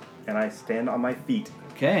 And I stand on my feet.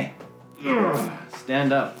 Okay.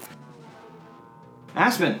 Stand up.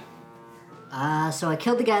 Aspen. So I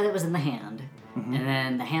killed the guy that was in the hand, and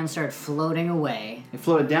then the hand started floating away. It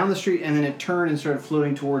floated down the street, and then it turned and started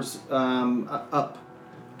floating towards up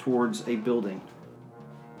towards a building.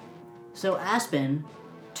 So Aspen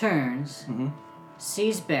turns,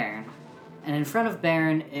 sees Baron, and in front of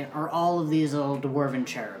Baron are all of these little dwarven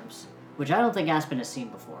cherubs, which I don't think Aspen has seen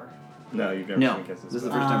before. No, you've never No, seen this is the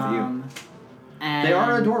before. first time for you. And They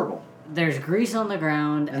are adorable. There's grease on the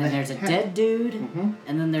ground, and And there's a the dead dude, Mhm.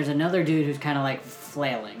 and then there's another dude who's kind of like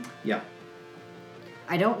flailing. Yeah.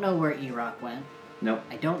 I don't know where Erock went. Nope.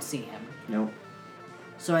 I don't see him. Nope.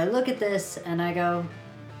 So I look at this and I go,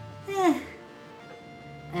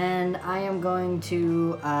 and I am going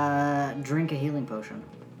to drink a healing potion.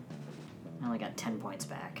 I only got 10 points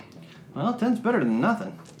back. Well, 10's better than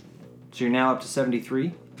nothing. So you're now up to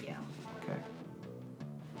 73? Yeah. Okay.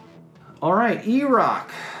 All right, Erock.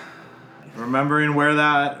 Remembering where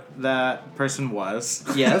that person was.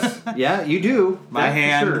 Yes. Yeah, you do. My That's for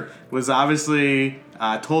hand sure. was obviously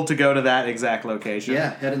told to go to that exact location.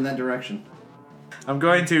 Yeah, head in that direction. I'm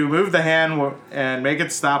going to move the hand and make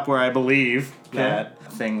it stop where I believe Okay. that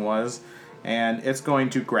thing was, and it's going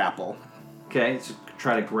to grapple Okay, so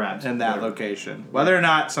try to grab in that whatever. location. Whether or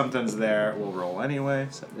not something's there, we'll roll anyway.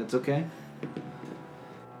 So That's okay.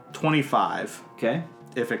 25 Okay.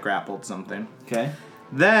 if it grappled something. Okay.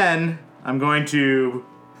 Then I'm going to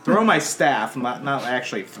throw my staff, not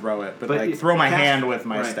actually throw it, but like throw my hand with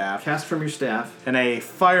my staff. Cast from your staff. And a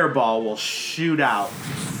fireball will shoot out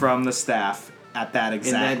from the staff at that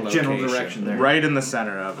exact that general location, direction there. right in the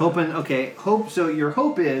center of it. So your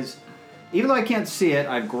hope is, even though I can't see it,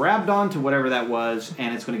 I've grabbed onto whatever that was,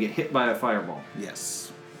 and it's going to get hit by a fireball.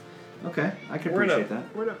 Yes. Okay, I can appreciate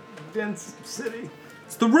that. We're in a dense city.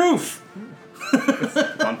 It's the roof!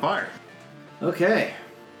 It's on fire. Okay,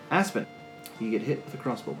 Aspen, you get hit with a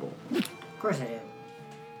crossbow bolt. Of course I do. You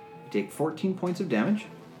take 14 points of damage,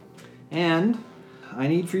 and I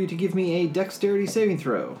need for you to give me a dexterity saving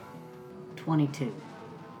throw. 22.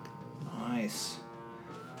 Nice.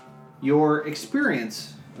 Your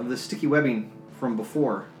experience of the sticky webbing from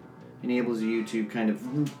before enables you to kind of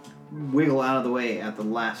wiggle out of the way at the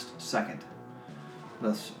last second,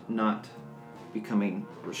 thus not becoming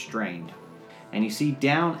restrained. And you see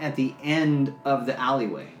down at the end of the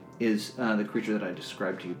alleyway is the creature that I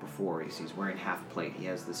described to you before. He's wearing half plate. He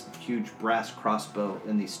has this huge brass crossbow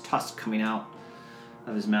and these tusks coming out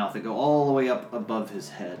of his mouth that go all the way up above his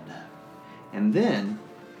head. And then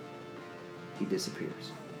he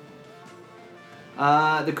disappears.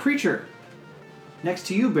 The creature next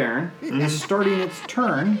to you, Baron, is starting its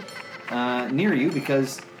turn near you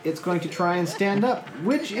because it's going to try and stand up,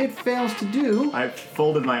 which it fails to do. I've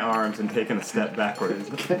folded my arms and taken a step backwards.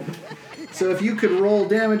 So if you could roll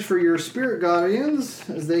damage for your spirit guardians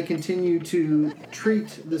as they continue to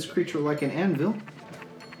treat this creature like an anvil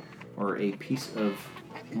or a piece of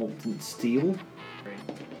molten steel.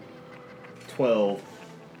 12.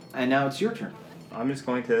 And now it's your turn. I'm just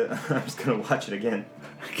gonna watch it again.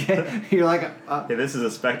 Okay, you're like, Okay, this is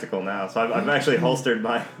a spectacle now. So I've actually holstered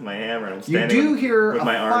my hammer and I'm you standing do hear with a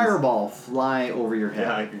my arms. fireball fly over your head,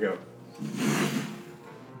 Yeah, I could go.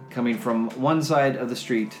 coming from one side of the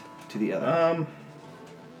street to the other.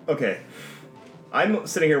 Okay. I'm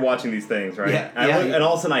sitting here watching these things, right? Yeah, And, yeah, and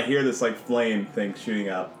all of a sudden I hear this like flame thing shooting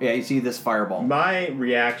up. Yeah, you see this fireball. My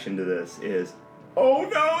reaction to this is, oh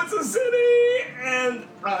no, it's a city! And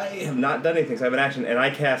I have not done anything, so I have an action, and I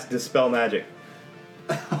cast Dispel Magic.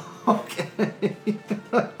 Okay.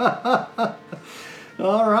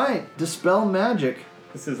 All right, dispel magic.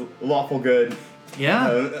 This is lawful good.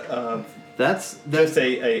 Yeah, that's Just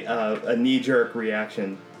a knee-jerk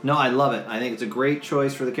reaction. no, I love it. I think it's a great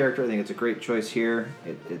choice for the character. I think it's a great choice here.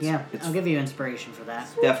 It's I'll give you inspiration for that.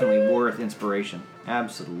 definitely worth inspiration.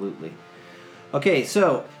 Absolutely. Okay,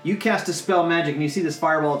 so you cast dispel magic, and you see this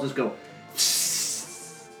fireball just go.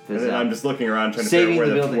 And then I'm just looking around trying to Saving figure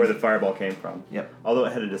the out building. where the fireball came from. Yep. Although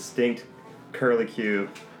it had a distinct curlicue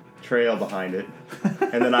trail behind it.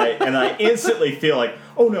 And then I instantly feel like,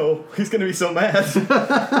 oh no, he's gonna be so mad.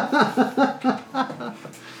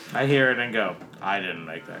 I hear it and go, I didn't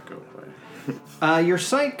make that go away. Your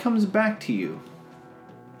sight comes back to you,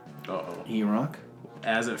 Uh-oh. Erock.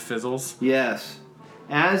 As it fizzles. Yes.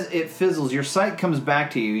 As it fizzles, your sight comes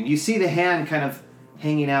back to you. You see the hand kind of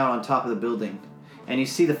hanging out on top of the building. And you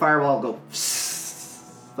see the fireball go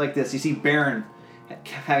like this. You see Baron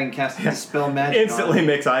having cast dispel magic Instantly on him.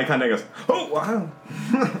 makes eye contact and goes, oh wow.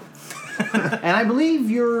 And I believe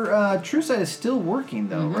your true sight is still working,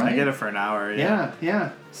 though, right? I get it for an hour, yeah.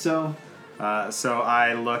 Yeah. So, So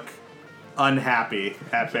I look unhappy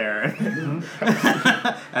at Baron.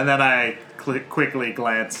 And then I quickly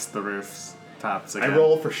glance the roof's tops again. I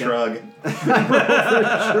roll for shrug.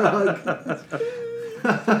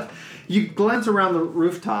 you glance around the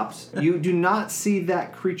rooftops. You do not see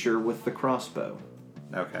that creature with the crossbow.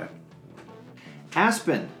 Okay.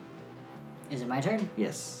 Aspen. Is it my turn?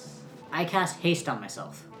 Yes. I cast haste on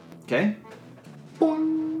myself. Okay.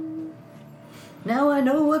 Now I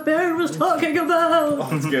know what Baron was talking about! Oh,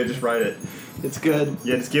 it's good, just write it. It's good.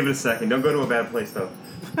 Yeah, just give it a second. Don't go to a bad place though.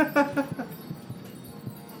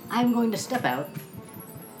 I'm going to step out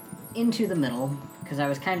into the middle, because I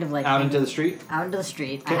was kind of like... Out into the street? Out into the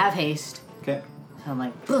street. Okay. I have haste. Okay. So I'm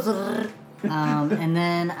like... and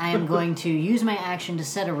then I am going to use my action to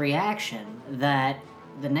set a reaction that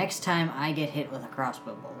the next time I get hit with a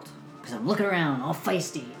crossbow bolt, because I'm looking around all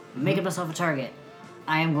feisty, making myself a target,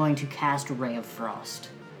 I am going to cast Ray of Frost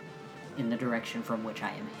in the direction from which I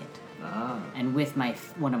am hit. Ah. And with my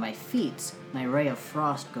one of my feats, my Ray of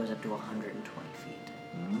Frost goes up to 120 feet.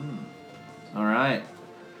 All right.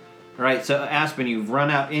 All right, so Aspen, you've run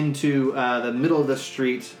out into the middle of the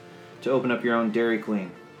street to open up your own Dairy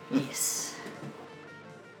Queen. Yes.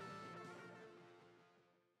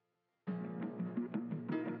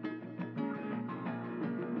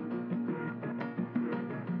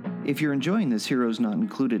 If you're enjoying this Heroes Not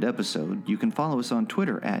Included episode, you can follow us on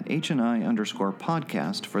Twitter at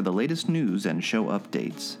HNI_podcast for the latest news and show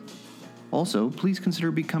updates. Also, please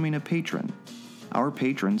consider becoming a patron. Our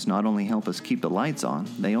patrons not only help us keep the lights on,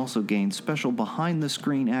 they also gain special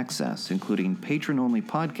behind-the-screen access, including patron-only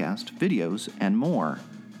podcast, videos, and more.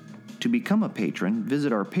 To become a patron,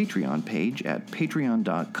 visit our Patreon page at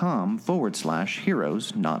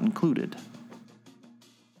patreon.com/heroes not included.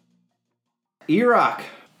 Erock.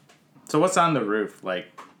 So what's on the roof? Like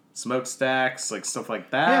smokestacks, like stuff like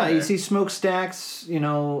that? Yeah, you or- see smokestacks.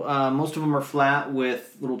 Most of them are flat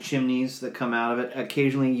with little chimneys that come out of it.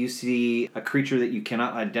 Occasionally you see a creature that you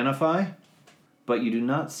cannot identify, but you do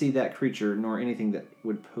not see that creature nor anything that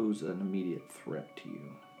would pose an immediate threat to you.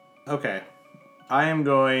 Okay. I am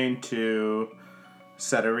going to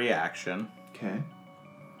set a reaction Okay.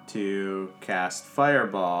 to cast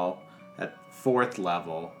Fireball at 4th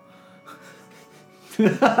level.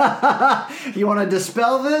 You want to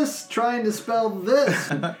dispel this? Try and dispel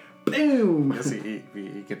this. Boom. Guess he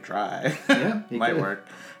could try. Yeah, he Might could. work.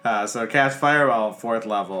 So cast Fireball at 4th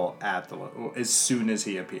level as soon as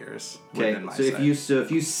he appears Okay. within my So sight. if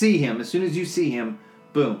you see him, as soon as you see him,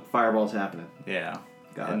 boom, fireball's happening. Yeah.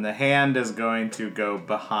 Got and it. the hand is going to go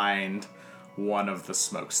behind one of the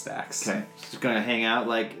smokestacks. Okay. It's going to hang out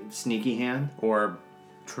like sneaky hand. Or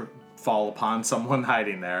fall upon someone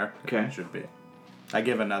hiding there. Okay. Should be. I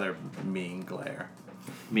give another mean glare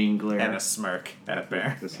Mean glare. and a smirk at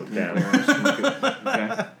Bear. Just look down.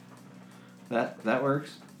 Okay. That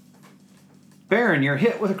works. Baron, you're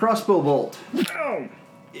hit with a crossbow bolt. Oh!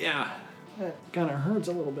 Yeah. That kind of hurts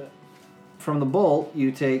a little bit. From the bolt,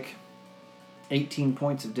 you take 18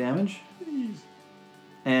 points of damage.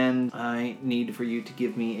 And I need for you to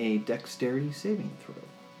give me a dexterity saving throw.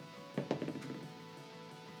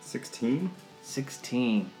 16?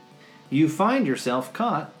 16. You find yourself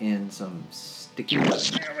caught in some sticky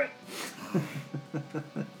web.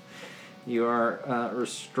 You are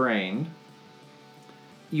restrained.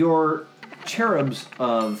 Your cherubs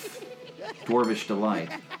of Dwarvish Delight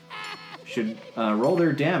should roll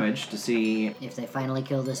their damage to see If they finally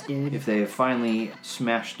kill this dude, if they have finally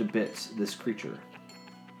smashed to bits this creature.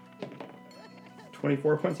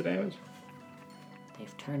 24 points of damage?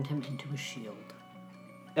 they've turned him into a shield.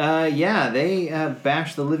 Yeah, they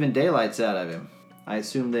bashed the living daylights out of him. I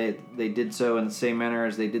assume they did so in the same manner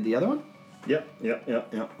as they did the other one? Yep.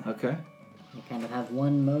 Okay. They kind of have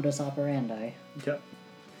one modus operandi. Yep.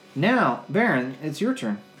 Now, Baron, it's your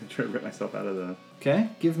turn. I try to rip myself out of the Okay,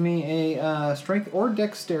 give me a strength or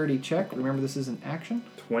dexterity check. Remember, this is an action.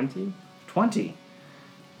 20. 20.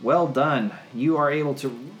 Well done. You are able to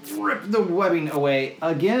rip the webbing away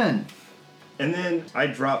again. And then I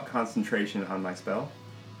drop concentration on my spell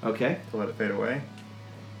Okay. to let it fade away.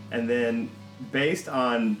 And then, based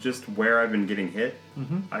on just where I've been getting hit,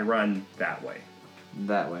 I run that way.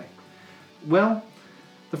 That way. Well,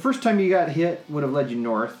 the first time you got hit would have led you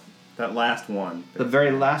north. That last one. The very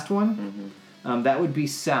last one, that would be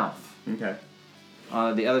south. Okay.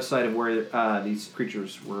 The other side of where these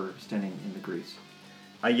creatures were standing in the grease.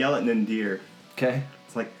 I yell at Nindir. Okay.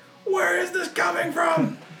 It's like, where is this coming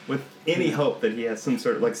from? With any hope that he has some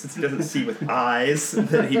sort of, like, since he doesn't see with eyes,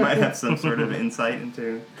 that he might have some sort of insight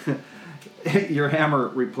into. Your hammer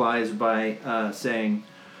replies by saying,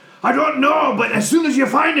 I don't know, but as soon as you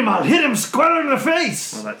find him, I'll hit him square in the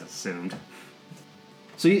face. Well, that's assumed.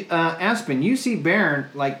 So, Aspen, you see Baron,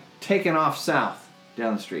 like, taking off south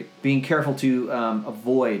down the street, being careful to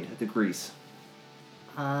avoid the grease.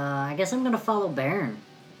 I guess I'm gonna follow Baron,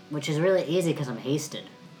 which is really easy because I'm hasted.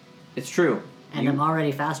 It's true. And I'm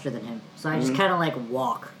already faster than him. So I just kind of like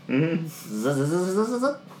walk. And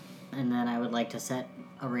then I would like to set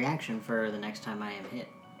a reaction for the next time I am hit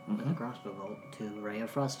with a crossbow bolt to Ray of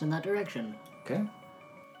Frost in that direction. Okay.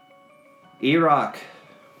 Erock.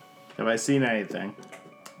 Have I seen anything?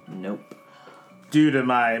 Nope. Due to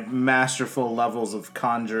my masterful levels of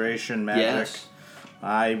conjuration magic, Yes.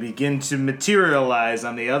 I begin to materialize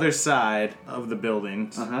on the other side of the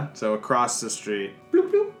building. So across the street.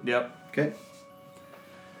 Bloop, bloop. Yep. Okay.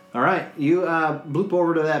 All right. You bloop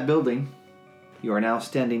over to that building. You are now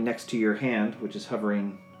standing next to your hand, which is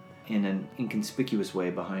hovering in an inconspicuous way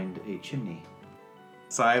behind a chimney.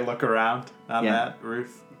 So I look around on Yeah. that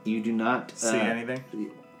roof. You do not See anything?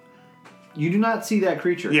 You do not see that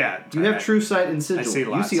creature. Yeah, You have I- true sight and I sigil. see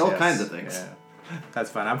lots. You see all yes. kinds of things. Yeah. That's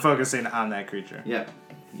fine. I'm focusing on that creature. Yeah.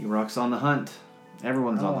 Erock's on the hunt.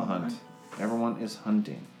 Everyone's on the hunt. Everyone is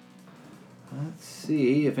hunting. Let's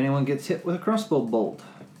see if anyone gets hit with a crossbow bolt.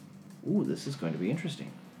 Ooh, this is going to be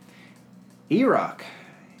interesting. Erock,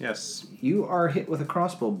 Yes. you are hit with a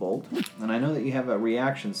crossbow bolt, and I know that you have a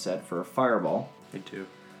reaction set for a fireball. Me too.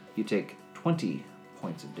 You take 20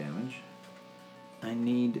 points of damage. I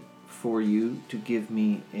need for you to give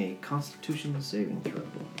me a Constitution saving throw.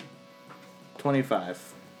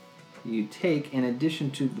 25. You take, in addition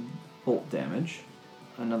to the bolt damage,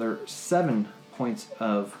 another 7 points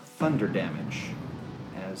of thunder damage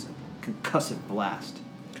as a concussive blast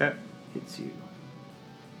Okay. hits you.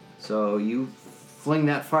 So you fling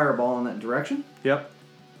that fireball in that direction. Yep.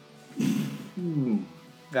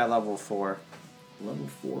 Got level 4. Level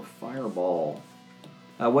 4 fireball.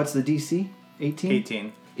 What's the DC? 18?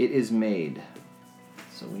 18. It is made.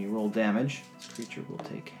 So when you roll damage, this creature will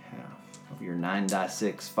take half of your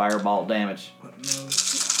 9d6 fireball damage.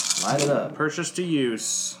 Light it up. Purchase to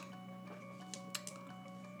use.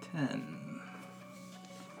 10.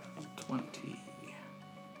 20.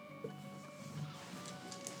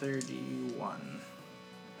 31.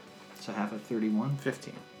 So half of 31?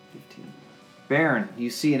 15. 15. Baron, you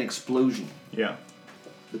see an explosion. Yeah.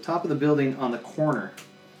 The top of the building on the corner,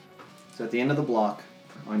 so at the end of the block,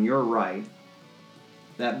 on your right,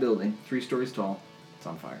 that building, 3 stories tall, it's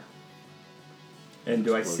on fire. And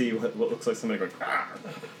do I see what looks like somebody going, ah?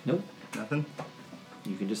 Nope. Nothing?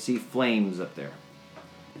 You can just see flames up there.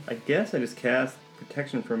 I guess I just cast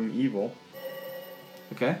Protection from Evil.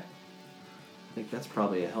 Okay? I think that's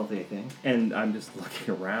probably a healthy thing. And I'm just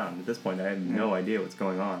looking around. At this point, I have no idea what's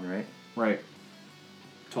going on, right? Right.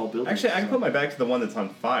 Tall building. Actually, I can put my back to the one that's on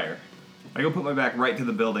fire. I go put my back right to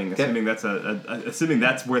the building, assuming that's assuming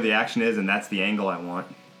that's where the action is and that's the angle I want.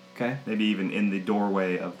 Okay. Maybe even in the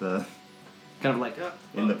doorway of the Kind of like...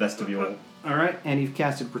 in the vestibule. Alright, and you've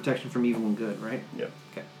casted Protection from Evil and Good, right? Yep.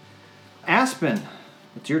 Okay. Aspen,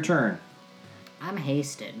 it's your turn. I'm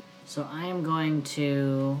hasted, so I am going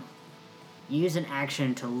to use an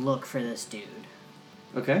action to look for this dude.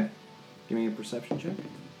 Okay. Give me a perception check.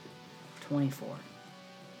 24.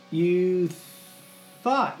 You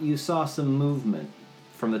thought you saw some movement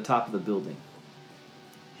from the top of the building.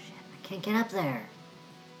 Shit, I can't get up there.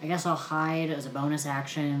 I guess I'll hide as a bonus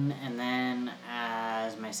action, and then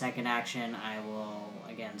as my second action, I will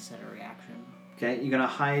again set a reaction. Okay, you're gonna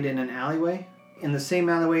hide in an alleyway? In the same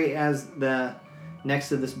alleyway as the next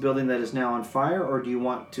to this building that is now on fire, or do you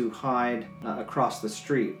want to hide across the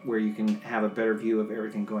street where you can have a better view of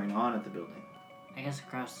everything going on at the building? I guess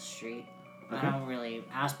across the street. Okay.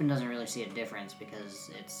 Aspen doesn't really see a difference because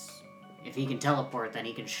if he can teleport, then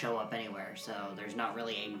he can show up anywhere, so there's not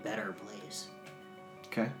really a better place.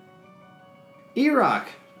 Okay. Erock!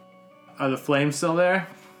 Are the flames still there?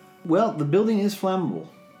 Well, the building is flammable.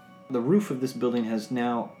 The roof of this building has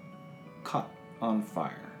now caught on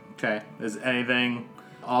fire. Okay. Is anything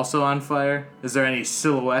also on fire? Is there any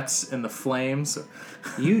silhouettes in the flames?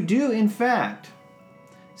 You do, in fact,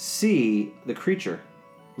 see the creature.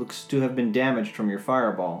 Looks to have been damaged from your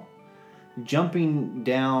fireball, jumping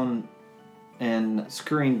down and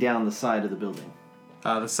scurrying down the side of the building.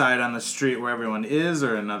 The side on the street where everyone is,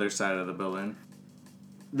 or another side of the building?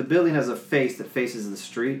 The building has a face that faces the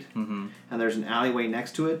street, Mm-hmm. and there's an alleyway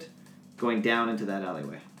next to it, going down into that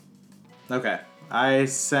alleyway. Okay. I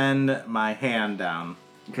send my hand down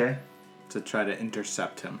Okay. to try to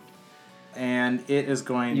intercept him. And it is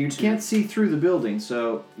going You to... can't see through the building,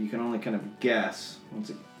 so you can only kind of guess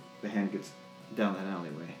once the hand gets down that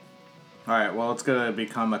alleyway. Alright, well, it's going to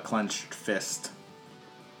become a clenched fist.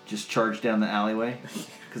 Just charge down the alleyway?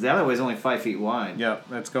 Because the alleyway is only 5 feet wide. Yep,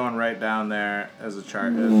 it's going right down there as a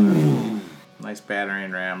chart. Nice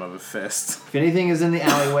battering ram of a fist. If anything is in the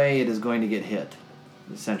alleyway, it is going to get hit.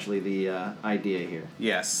 Essentially the idea here.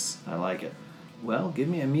 Yes. I like it. Well, give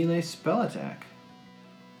me a melee spell attack.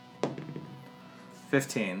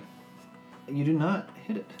 15. You do not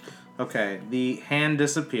hit it. Okay, the hand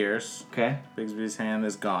disappears. Okay. Bigsby's hand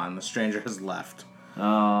is gone. The stranger has left.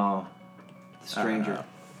 Oh, the stranger.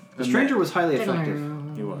 The and stranger was highly effective.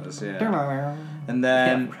 He was, yeah. And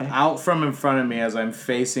then Yeah, right. out from in front of me, as I'm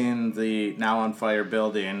facing the now on fire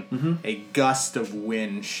building, a gust of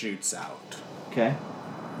wind shoots out. Okay.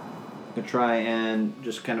 Gonna try and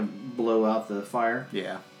just kind of blow out the fire.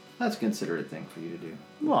 Yeah. That's a considerate thing for you to do.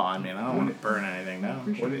 Well, I mean, I don't want to burn anything down.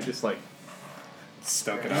 Wouldn't it just like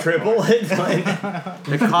Stoke it up. triple it? Like,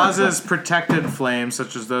 It causes protected flames,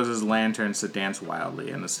 such as those as lanterns, to dance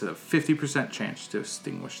wildly, and it's a 50% chance to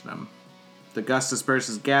extinguish them. The gust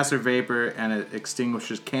disperses gas or vapor, and it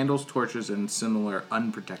extinguishes candles, torches, and similar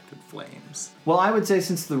unprotected flames. Well, I would say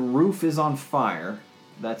since the roof is on fire,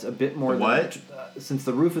 that's a bit more The what? than... since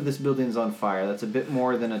the roof of this building is on fire, that's a bit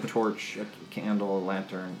more than a torch, a candle, a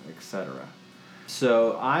lantern, etc.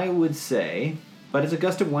 So I would say... But it's a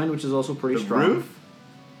gust of wind, which is also pretty the strong. roof?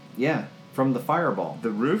 Yeah, from the fireball The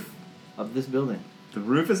roof? of this building. The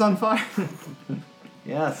roof is on fire?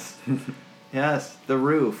 Yes. Yes, the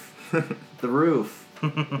roof. The roof.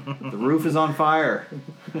 The roof is on fire.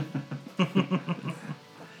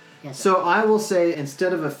 Yes. So I will say,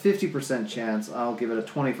 instead of a 50% chance, I'll give it a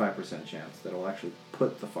 25% chance that it'll actually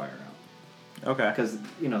put the fire out. Okay. Because,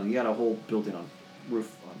 you got a whole building on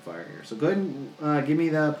roof on fire here. So go ahead and give me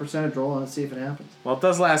the percentage roll and let's see if it happens. Well, it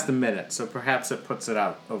does last a minute, so perhaps it puts it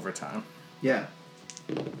out over time. Yeah.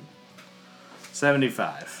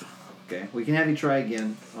 75. Okay. We can have you try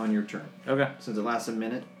again on your turn. Okay. Since it lasts a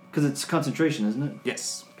minute. Because it's concentration, isn't it?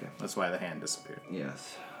 Yes. Okay. That's why the hand disappeared.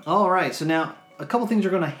 Yes. All right. So now a couple things are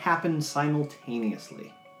going to happen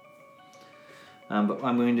simultaneously. But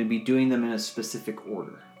I'm going to be doing them in a specific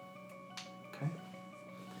order. Okay.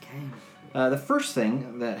 Okay. The first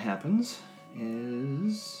thing that happens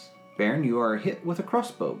is, Baron, you are hit with a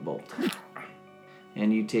crossbow bolt.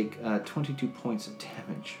 And you take 22 points of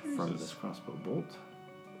damage from this crossbow bolt.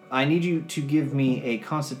 I need you to give me a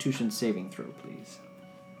Constitution saving throw, please.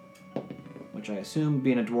 Which I assume,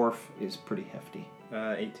 being a dwarf, is pretty hefty.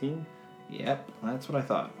 18. Yep, that's what I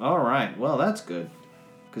thought. All right, well, that's good.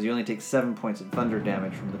 Because you only take 7 points of thunder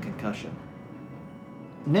damage from the concussion.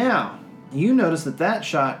 Now, you notice that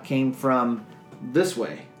shot came from this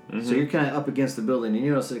way. Mm-hmm. So you're kind of up against the building, and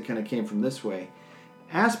you notice that it kind of came from this way.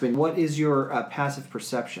 Aspen, what is your passive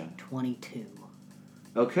perception? 22.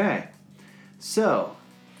 Okay. So,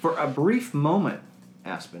 for a brief moment,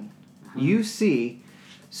 Aspen, you see,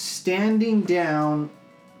 standing down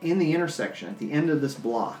in the intersection at the end of this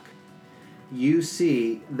block, you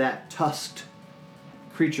see that tusked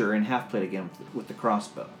creature in half plate again with the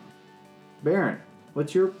crossbow. Baron,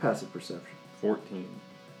 what's your passive perception? 14.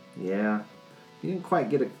 Yeah. You didn't quite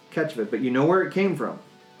get a catch of it, but you know where it came from.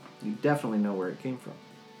 You definitely know where it came from.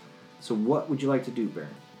 So what would you like to do,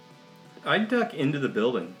 Baron? I'd duck into the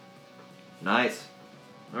building. Nice.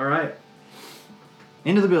 All right.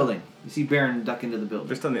 Into the building. You see Baron duck into the building.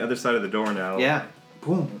 Just on the other side of the door now. Yeah.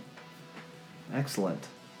 Boom. Excellent.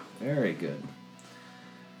 Very good.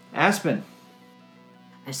 Aspen.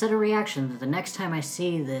 I set a reaction that the next time I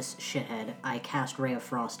see this shithead, I cast Ray of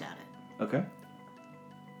Frost at it. Okay.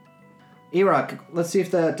 E-Rock, let's see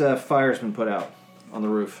if that fire's been put out on the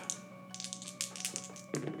roof.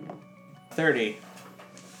 30.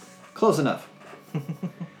 Close enough.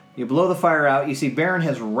 You blow the fire out. You see Baron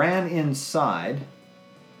has ran inside.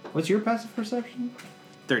 What's your passive perception?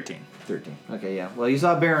 13. 13. Okay, yeah. Well, you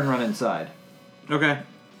saw Baron run inside. Okay.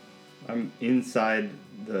 I'm inside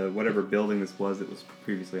the whatever building this was that was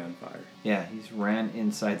previously on fire. Yeah, he's ran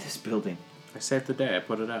inside this building. I saved the day. I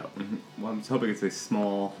put it out. Mm-hmm. Well, I'm just hoping it's a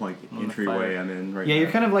small, entryway I'm in right now. Yeah,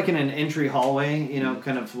 you're kind of like in an entry hallway,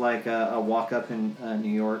 kind of like a walk-up in New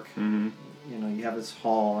York. Mm-hmm. You have this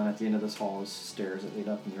hall, and at the end of this hall is stairs that lead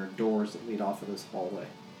up, and there are doors that lead off of this hallway.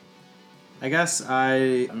 I guess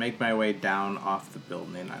I make my way down off the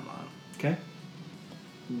building I'm on. Okay.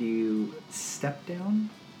 Do you step down?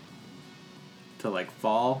 To,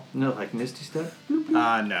 fall? No, like Misty Step?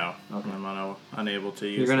 No. Okay. I'm unable to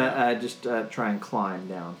use You're going that. to just try and climb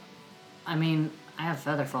down. I mean, I have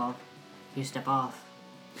Featherfall. You step off.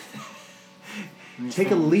 Take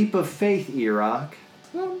a leap of faith, E-Rock.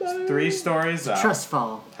 3 stories up. Trust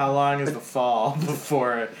fall. How long is the fall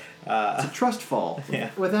before It's a trust fall Yeah.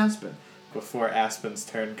 with Aspen. before Aspen's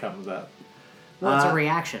turn comes up? Well, it's a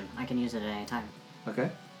reaction. I can use it at any time. Okay.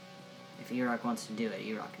 If E-Rock wants to do it,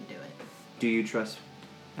 E-Rock can do it. Do you trust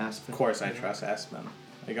Aspen? Of course I trust Aspen.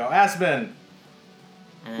 I go, Aspen,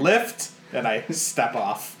 And then, lift, and I step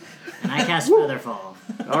off. And I cast Featherfall.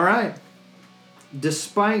 All right.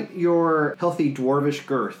 Despite your healthy dwarvish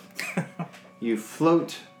girth, you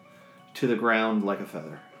float to the ground like a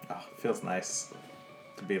feather. Oh, feels nice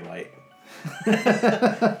to be light.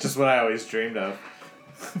 Just what I always dreamed of.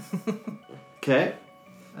 Okay.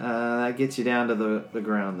 That gets you down to the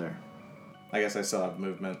ground there. I guess I still have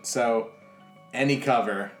movement. So, any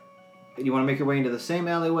cover. Do you want to make your way into the same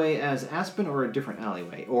alleyway as Aspen or a different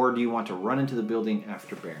alleyway? Or do you want to run into the building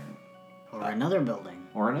after Baron? Or another building.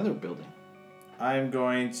 Or another building? I'm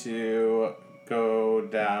going to go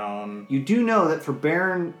down. You do know that for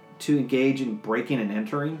Baron to engage in breaking and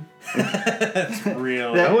entering, It's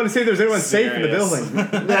really. I want to see if there's anyone safe in the Serious.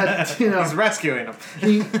 building. that, He's rescuing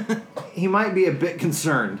him. he might be a bit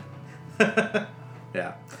concerned.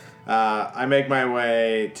 Yeah. I make my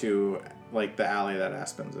way to, the alley that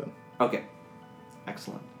Aspen's in. Okay.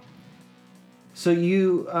 Excellent. So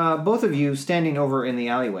you, both of you standing over in the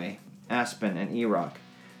alleyway, Aspen and E-Rock,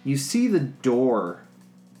 you see the door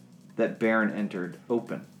that Baron entered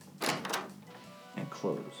open and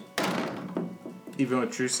close. Even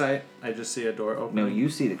with true sight, I just see a door open. No, you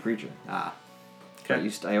see the creature. Ah. Okay.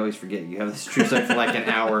 I always forget. You have this true sight for like an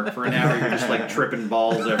hour. For an hour, you're just like tripping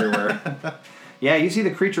balls everywhere. Yeah, you see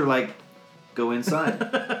the creature like go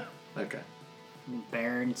inside. Okay.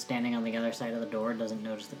 Baron standing on the other side of the door doesn't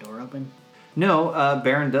notice the door open. No,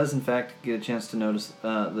 Baron does in fact get a chance to notice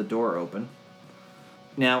the door open.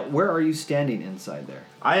 Now, where are you standing inside there?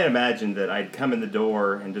 I had imagined that I'd come in the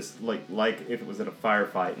door and just like if it was in a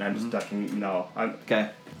firefight and I'm just ducking. No, I'm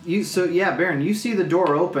Okay. Baron, you see the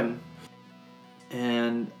door open,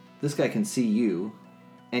 and this guy can see you,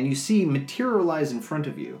 and you see materialize in front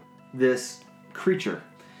of you this creature.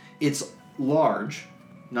 It's large,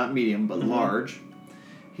 not medium, but large.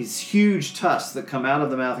 He's huge tusks that come out of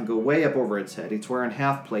the mouth and go way up over its head. It's wearing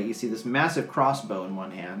half plate. You see this massive crossbow in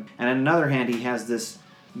one hand, and in another hand he has this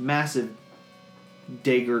massive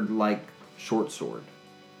dagger-like short sword.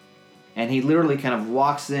 And he literally kind of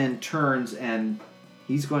walks in, turns, and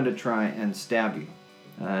he's going to try and stab you.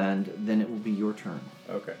 And then it will be your turn.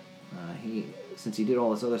 okay. Since he did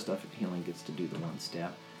all this other stuff, he only gets to do the one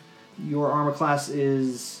stab. Your armor class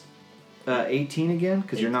is 18 again,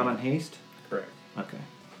 because you're not on haste? Correct. Okay.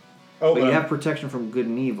 Oh, But you have protection from good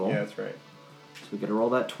and evil. Yeah, that's right. So we got to roll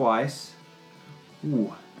that twice.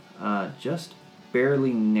 Ooh. Just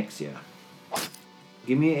barely nicks you.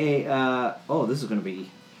 Give me a... this is going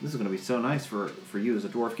to be so nice for you as a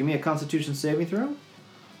dwarf. Give me a Constitution saving throw.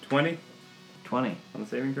 20 20. on the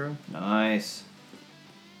saving throw. Nice.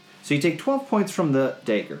 So you take 12 points from the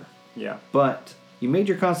dagger, Yeah. but you made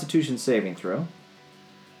your Constitution saving throw.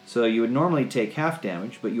 So you would normally take half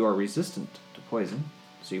damage, but you are resistant to poison.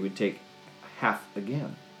 So you would take half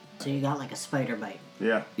again. So you got like a spider bite.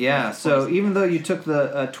 Yeah. Yeah, so even though you took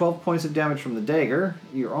the 12 points of damage from the dagger,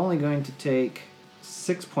 you're only going to take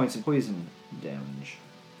 6 points of poison damage.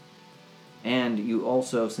 And you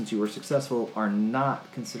also, since you were successful, are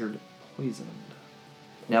not considered poisoned.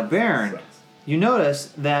 Now, Baron, you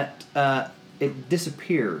notice that it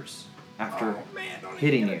disappears after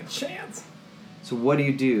hitting you. Chance. So what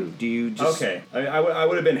do? Do you just... Okay, I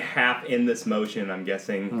would have been half in this motion, I'm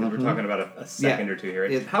guessing, because we're talking about a second or two here.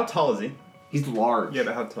 It- How tall is he? He's large. Yeah,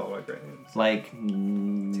 but how tall? Like, right? Like...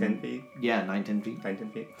 10 feet? Yeah, 9-10 feet. 9, 10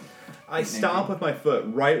 feet. I stomp with my foot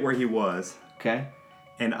right where he was, Okay.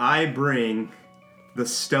 and I bring the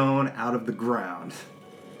stone out of the ground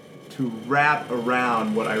to wrap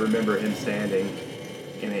around what I remember him standing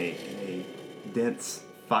in a dense,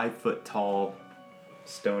 5 foot tall,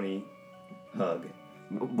 stony hug.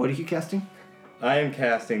 What are you casting? I am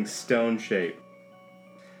casting Stone Shape.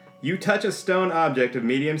 You touch a stone object of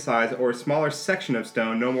medium size or a smaller section of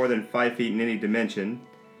stone no more than 5 feet in any dimension,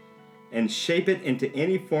 and shape it into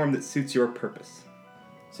any form that suits your purpose.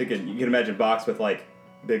 So you can imagine a box with like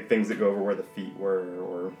big things that go over where the feet were,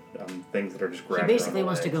 or things that are just He grabbed. basically around the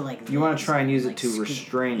wants to legs. go like You want to try and use it like to scoop.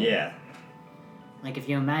 restrain it. Yeah, Like if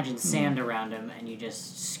you imagine sand around him and you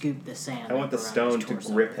just scoop the sand. I want the up around stone his to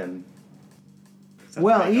torso. grip him.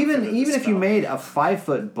 Well, even if you made a 5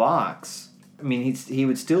 foot box, I mean, he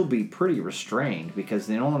would still be pretty restrained, because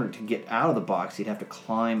in order to get out of the box, he'd have to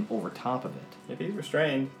climb over top of it. If he's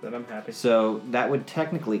restrained, then I'm happy. So that would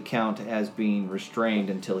technically count as being restrained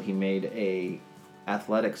until he made a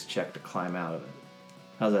athletics check to climb out of it.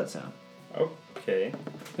 How's that sound? Okay.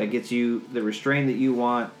 That gets you the restraint that you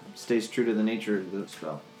want, stays true to the nature of the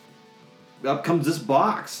spell. Up comes this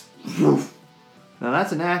box. Now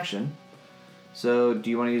that's an action. So do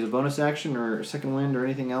you want to use a bonus action or a second wind or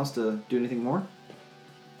anything else to do anything more?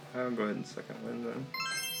 I'll go ahead and second wind then.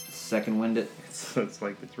 Second wind it. It's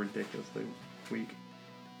like it's ridiculously weak.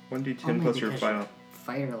 1d10 Only plus your because final.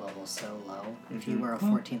 fire level's so low. If you were a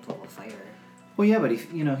 14th level fighter. Well, yeah, but he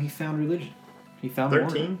found religion. He found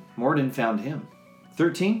 13? Morden found him.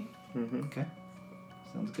 13? Mm-hmm. Okay.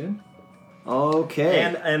 Sounds good. Okay.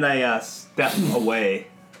 And I step away.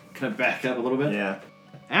 Can I back up a little bit? Yeah.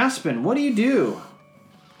 Aspen, what do you do?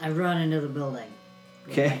 I run into the building.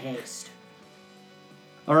 With Okay. my haste.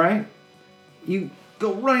 All right. You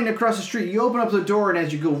go running across the street. You open up the door, and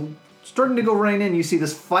as you go, starting to go running in, you see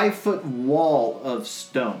this 5 foot wall of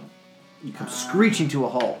stone. You come screeching to a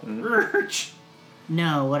halt.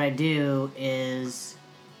 No, what I do is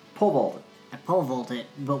Pole vault it. I pole vault it,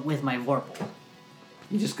 but with my Vorpal.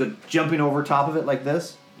 You just go jumping over top of it like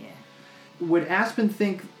this. Yeah. Would Aspen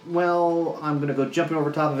think, well, I'm going to go jumping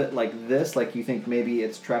over top of it like this? Like you think maybe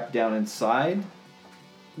it's trapped down inside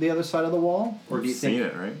the other side of the wall? Or do you think... seen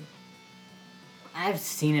it, right? I've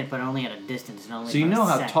seen it, but only at a distance. And only So you for a know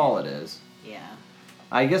how second. tall it is. Yeah.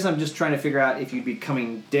 I guess I'm just trying to figure out if you'd be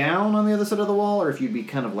coming down on the other side of the wall or if you'd be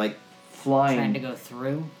kind of like flying. Trying to go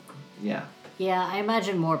through. Yeah. Yeah, I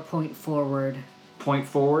imagine more point forward, Point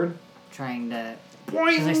forward. trying to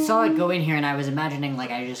Because I saw it go in here and I was imagining like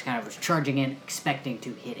I just kind of was charging in, expecting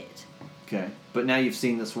to hit it. Okay. But now you've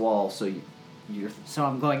seen this wall, so you're So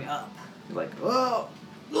I'm going up. like, whoa,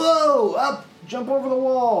 whoa, up, jump over the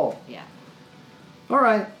wall. Yeah. All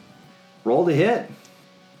right. Roll to hit.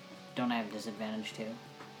 Don't I have disadvantage too?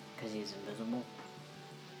 Because he's invisible?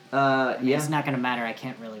 Yeah. It's not going to matter. I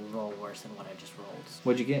can't really roll worse than what I just rolled.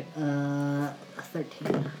 What'd you get? A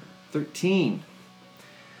 13. 13.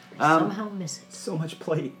 Somehow miss it. So much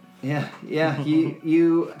plate. Yeah.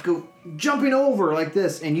 You go jumping over like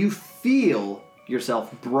this, and you feel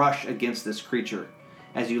yourself brush against this creature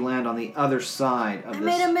as you land on the other side of I this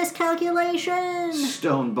made a miscalculation!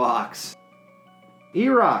 stone box.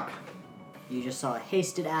 Erock, You just saw a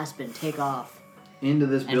hasted aspen take off into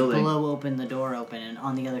this and building. blow open the door open, and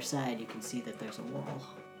on the other side you can see that there's a wall.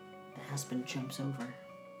 The aspen jumps over.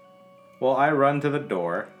 Well, I run to the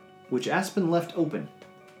door. Which Aspen left open.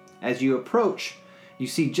 As you approach, you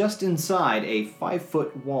see just inside a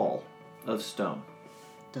 5-foot wall of stone.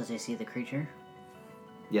 Does he see the creature?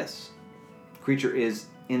 Yes. Creature is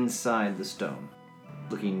inside the stone,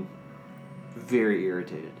 looking very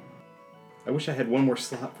irritated. I wish I had one more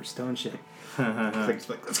slot for stone shit. It's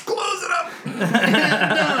like, let's close it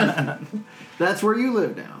up! That's where you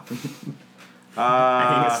live now.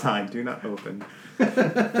 Hang a sign, do not open.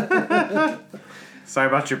 Sorry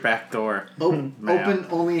about your back door. Open Ma'am.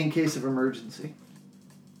 only in case of emergency.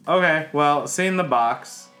 Okay, well, seeing the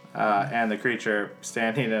box and the creature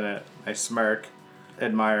standing in it, I smirk,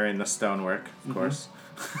 admiring the stonework, of course.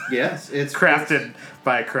 Yes, it's Crafted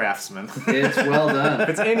by a craftsman. It's well done. If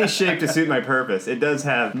it's any shape to suit my purpose, it does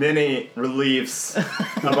have many reliefs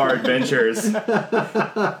of our adventures.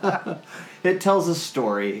 It tells a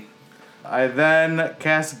story. I then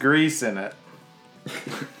cast grease in it.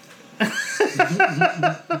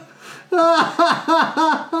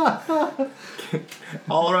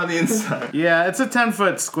 All around the inside. Yeah, it's a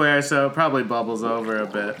 10-foot square, so it probably bubbles over a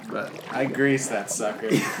bit, but I grease that sucker.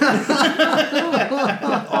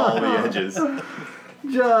 All the edges.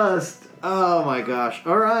 Just, oh my gosh.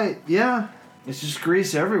 All right, yeah. It's just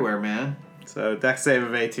grease everywhere, man. So, dex save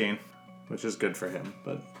of 18, which is good for him,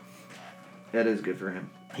 but... That is good for him.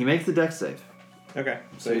 He makes the dex save. Okay,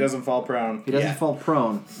 so he doesn't fall prone. He doesn't fall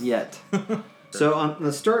prone yet. So on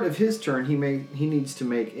the start of his turn, he needs to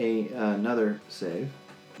make another save.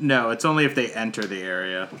 No, it's only if they enter the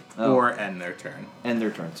area or end their turn. End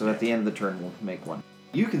their turn. So at the end of the turn, we'll make one.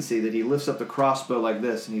 You can see that he lifts up the crossbow like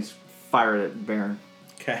this, and he's fired at Baron.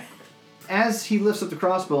 Okay. As he lifts up the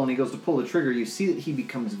crossbow and he goes to pull the trigger, you see that he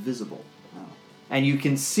becomes visible. And you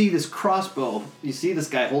can see this crossbow. You see this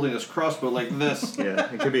guy holding this crossbow like this.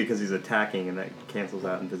 Yeah, it could be because he's attacking and that cancels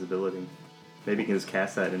out invisibility. Maybe he can just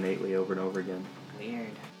cast that innately over and over again.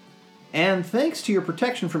 Weird. And thanks to your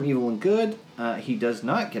protection from evil and good, he does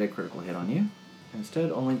not get a critical hit on you.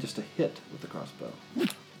 Instead, only just a hit with the crossbow.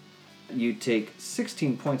 You take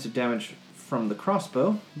 16 points of damage from the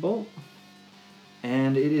crossbow bolt.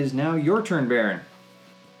 And it is now your turn, Baron.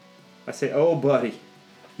 I say, oh, buddy,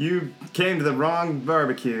 you came to the wrong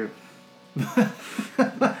barbecue.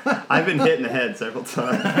 I've been hit in the head several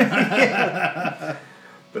times.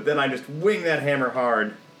 But then I just wing that hammer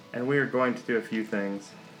hard, and we are going to do a few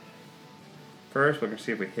things. First, we're going to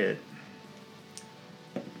see if we hit.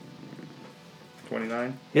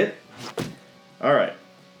 29. Hit. All right.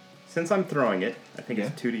 Since I'm throwing it, I think it's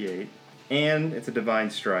 2d8, and it's a divine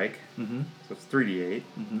strike, so it's 3d8.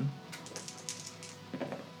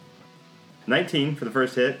 19 for the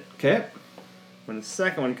first hit. Okay. When the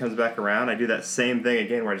second one comes back around, I do that same thing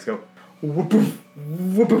again, where I just go whoop-oof,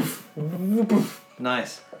 whoop-oof, whoop-oof.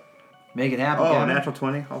 Nice. Make it happen, Oh, Gavin. natural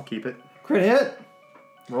 20. I'll keep it. Crit hit.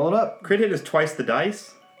 Roll it up. Crit hit is twice the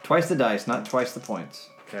dice. Twice the dice, not twice the points.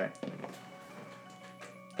 Okay.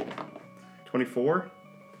 24.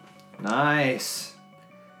 Nice.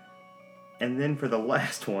 And then for the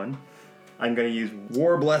last one, I'm going to use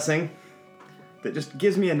War Blessing. That just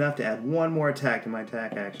gives me enough to add one more attack to my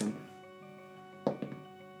attack action.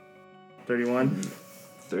 31.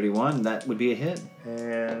 31, that would be a hit.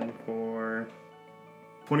 And for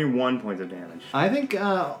 21 points of damage. I think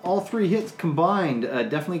all three hits combined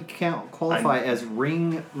definitely qualify as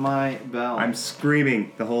ring my bell. I'm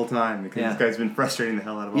screaming the whole time because this guy's been frustrating the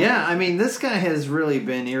hell out of me. Yeah, I mean, this guy has really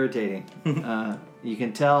been irritating. You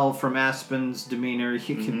can tell from Aspen's demeanor.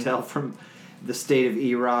 You can tell from the state of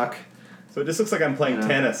Erock. So it just looks like I'm playing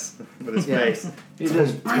tennis with his face. He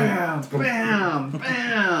does bam, bam,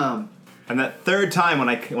 bam. And that third time when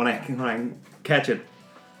I catch it,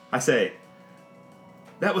 I say,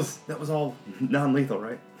 that was all non-lethal,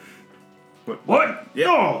 right? What? Yeah.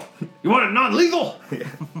 No! You want it non-lethal? Yeah.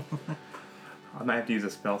 I might have to use a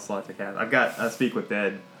spell slot to cast. I've got Speak with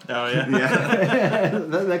Dead. Oh, yeah? Yeah.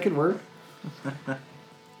 that could work.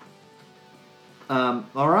 All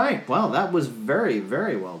right. Well, that was very,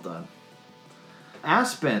 very well done.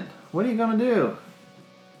 Aspen, what are you going to do?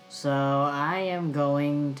 So I am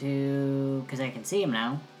going to... Because I can see him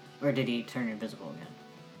now. Or did he turn invisible again?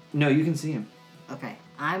 No, you can see him. Okay.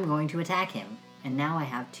 I'm going to attack him. And now I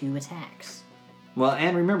have 2 attacks. Well,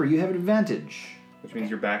 and remember, you have an advantage. Which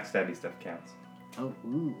means your backstabby stuff counts. Oh,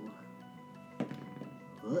 ooh.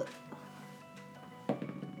 Ugh.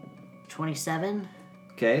 27.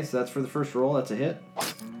 Okay, so that's for the first roll. That's a hit.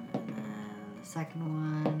 And then the second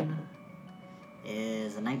one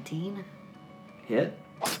is a 19. Hit.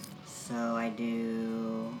 So I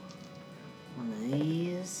do one of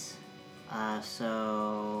these.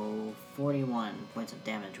 So 41 points of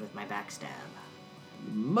damage with my backstab.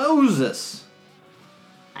 Moses!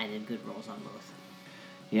 I did good rolls on both.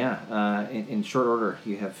 Yeah, in short order,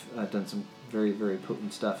 you have done some very, very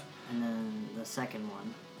potent stuff. And then the second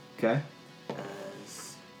one Okay.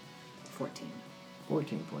 is 14.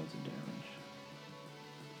 14 points of damage.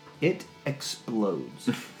 It explodes.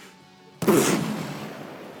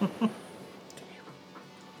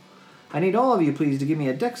 I need all of you, please, to give me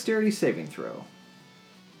a dexterity saving throw.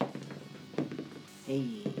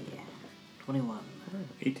 Hey. 21.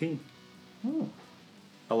 18.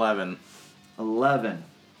 11. 11.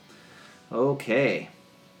 Okay.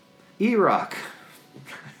 Erock.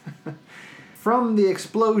 From the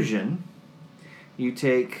explosion, you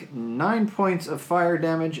take 9 points of fire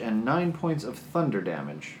damage and 9 points of thunder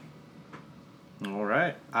damage. All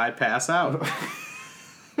right. I pass out.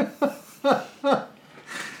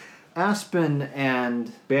 Aspen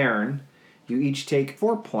and Bairn, you each take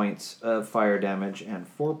 4 points of fire damage and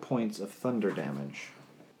 4 points of thunder damage.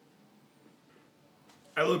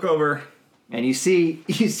 I look over. And you see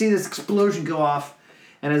this explosion go off,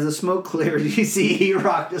 and as the smoke clears, you see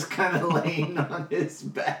Erock just kind of laying on his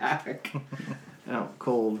back. Oh,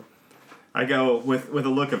 cold. I go with a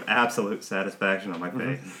look of absolute satisfaction on my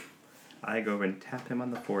face. I go over and tap him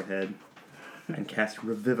on the forehead and cast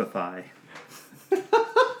Revivify.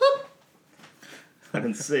 I've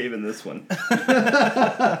been saving this one.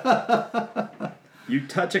 You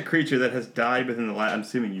touch a creature that has died within the last... I'm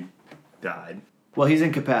assuming you died. Well, he's He's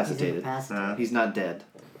incapacitated. incapacitated. He's not dead.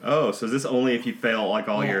 Oh, so is this only if you fail like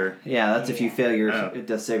all Yeah. your... Yeah, that's if you fail your Oh.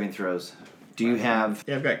 death saving throws. Do you have...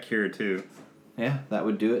 Yeah, I've got Cure too. Yeah, that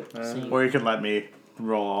would do it. See, Or you could let me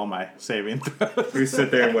roll all my saving throws. We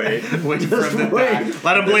sit there and wait. Wait for him to wait. die.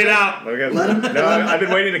 Let him bleed out. I've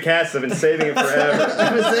been waiting to cast. I've been saving it forever.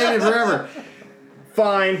 I've been saving it forever.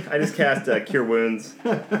 Fine. I just cast Cure Wounds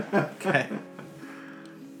Okay.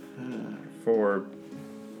 for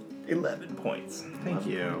 11 points. Thank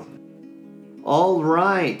you. All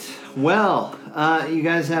right. Well, you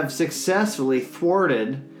guys have successfully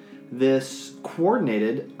thwarted this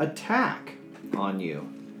coordinated attack on you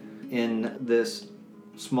in this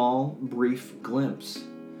small, brief glimpse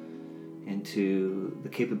into the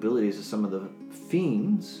capabilities of some of the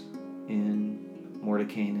fiends in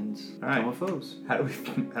Mordekainen's All right. Tome of Foes. How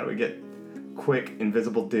do we get quick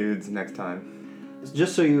invisible dudes next time?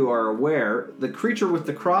 Just so you are aware, the creature with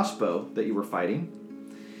the crossbow that you were fighting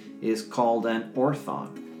is called an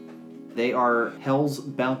Orthon. They are Hell's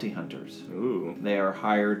bounty hunters. Ooh. They are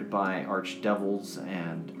hired by archdevils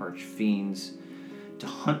and archfiends to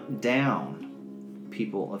hunt down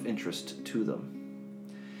people of interest to them.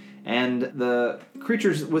 And the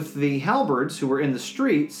creatures with the halberds who were in the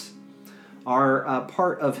streets are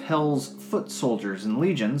part of Hell's foot soldiers and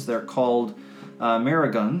legions. They're called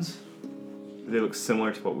Maraguns. They look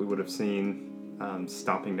similar to what we would have seen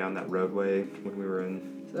stomping down that roadway when we were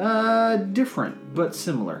in... Different, but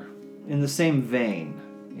similar. In the same vein,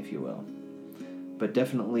 if you will. But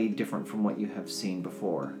definitely different from what you have seen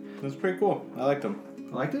before. That's pretty cool. I liked them.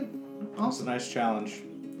 Liked it? It's a Awesome. nice challenge.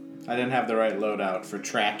 I didn't have the right loadout for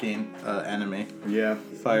tracking enemy. Yeah.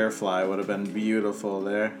 Firefly would have been beautiful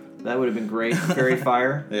there. That would have been great. Fairy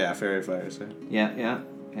Fire. Yeah, fairy fire. So. Yeah.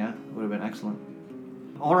 Would have been excellent.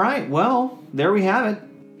 All right, well, there we have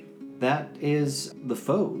it. That is the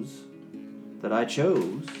foes that I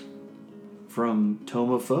chose from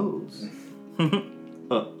Tome of Foes.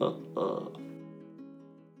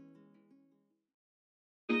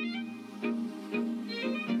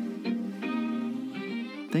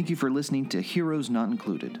 Thank you for listening to Heroes Not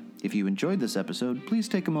Included. If you enjoyed this episode, please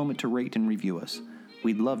take a moment to rate and review us.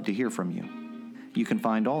 We'd love to hear from you. You can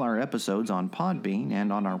find all our episodes on Podbean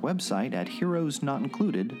and on our website at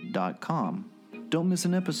heroesnotincluded.com. Don't miss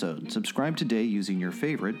an episode. Subscribe today using your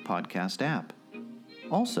favorite podcast app.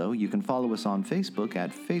 Also, you can follow us on Facebook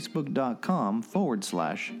at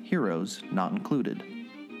facebook.com/heroes not included.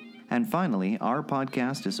 And finally, our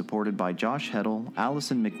podcast is supported by Josh Heddle,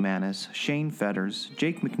 Allison McManus, Shane Fetters,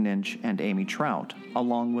 Jake McNinch, and Amy Trout,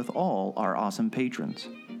 along with all our awesome patrons.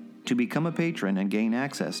 To become a patron and gain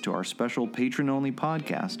access to our special patron-only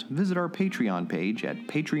podcast, visit our Patreon page at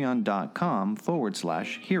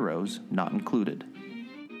patreon.com/heroes not included.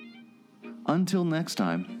 Until next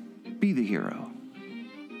time, be the hero.